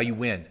it. This is how you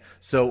win.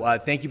 So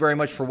thank you very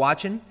much for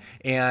watching,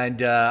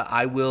 and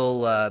I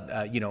will,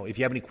 if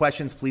you have any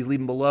questions, please leave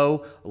them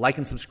below. Like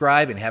and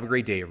subscribe, and have a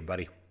great day,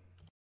 everybody.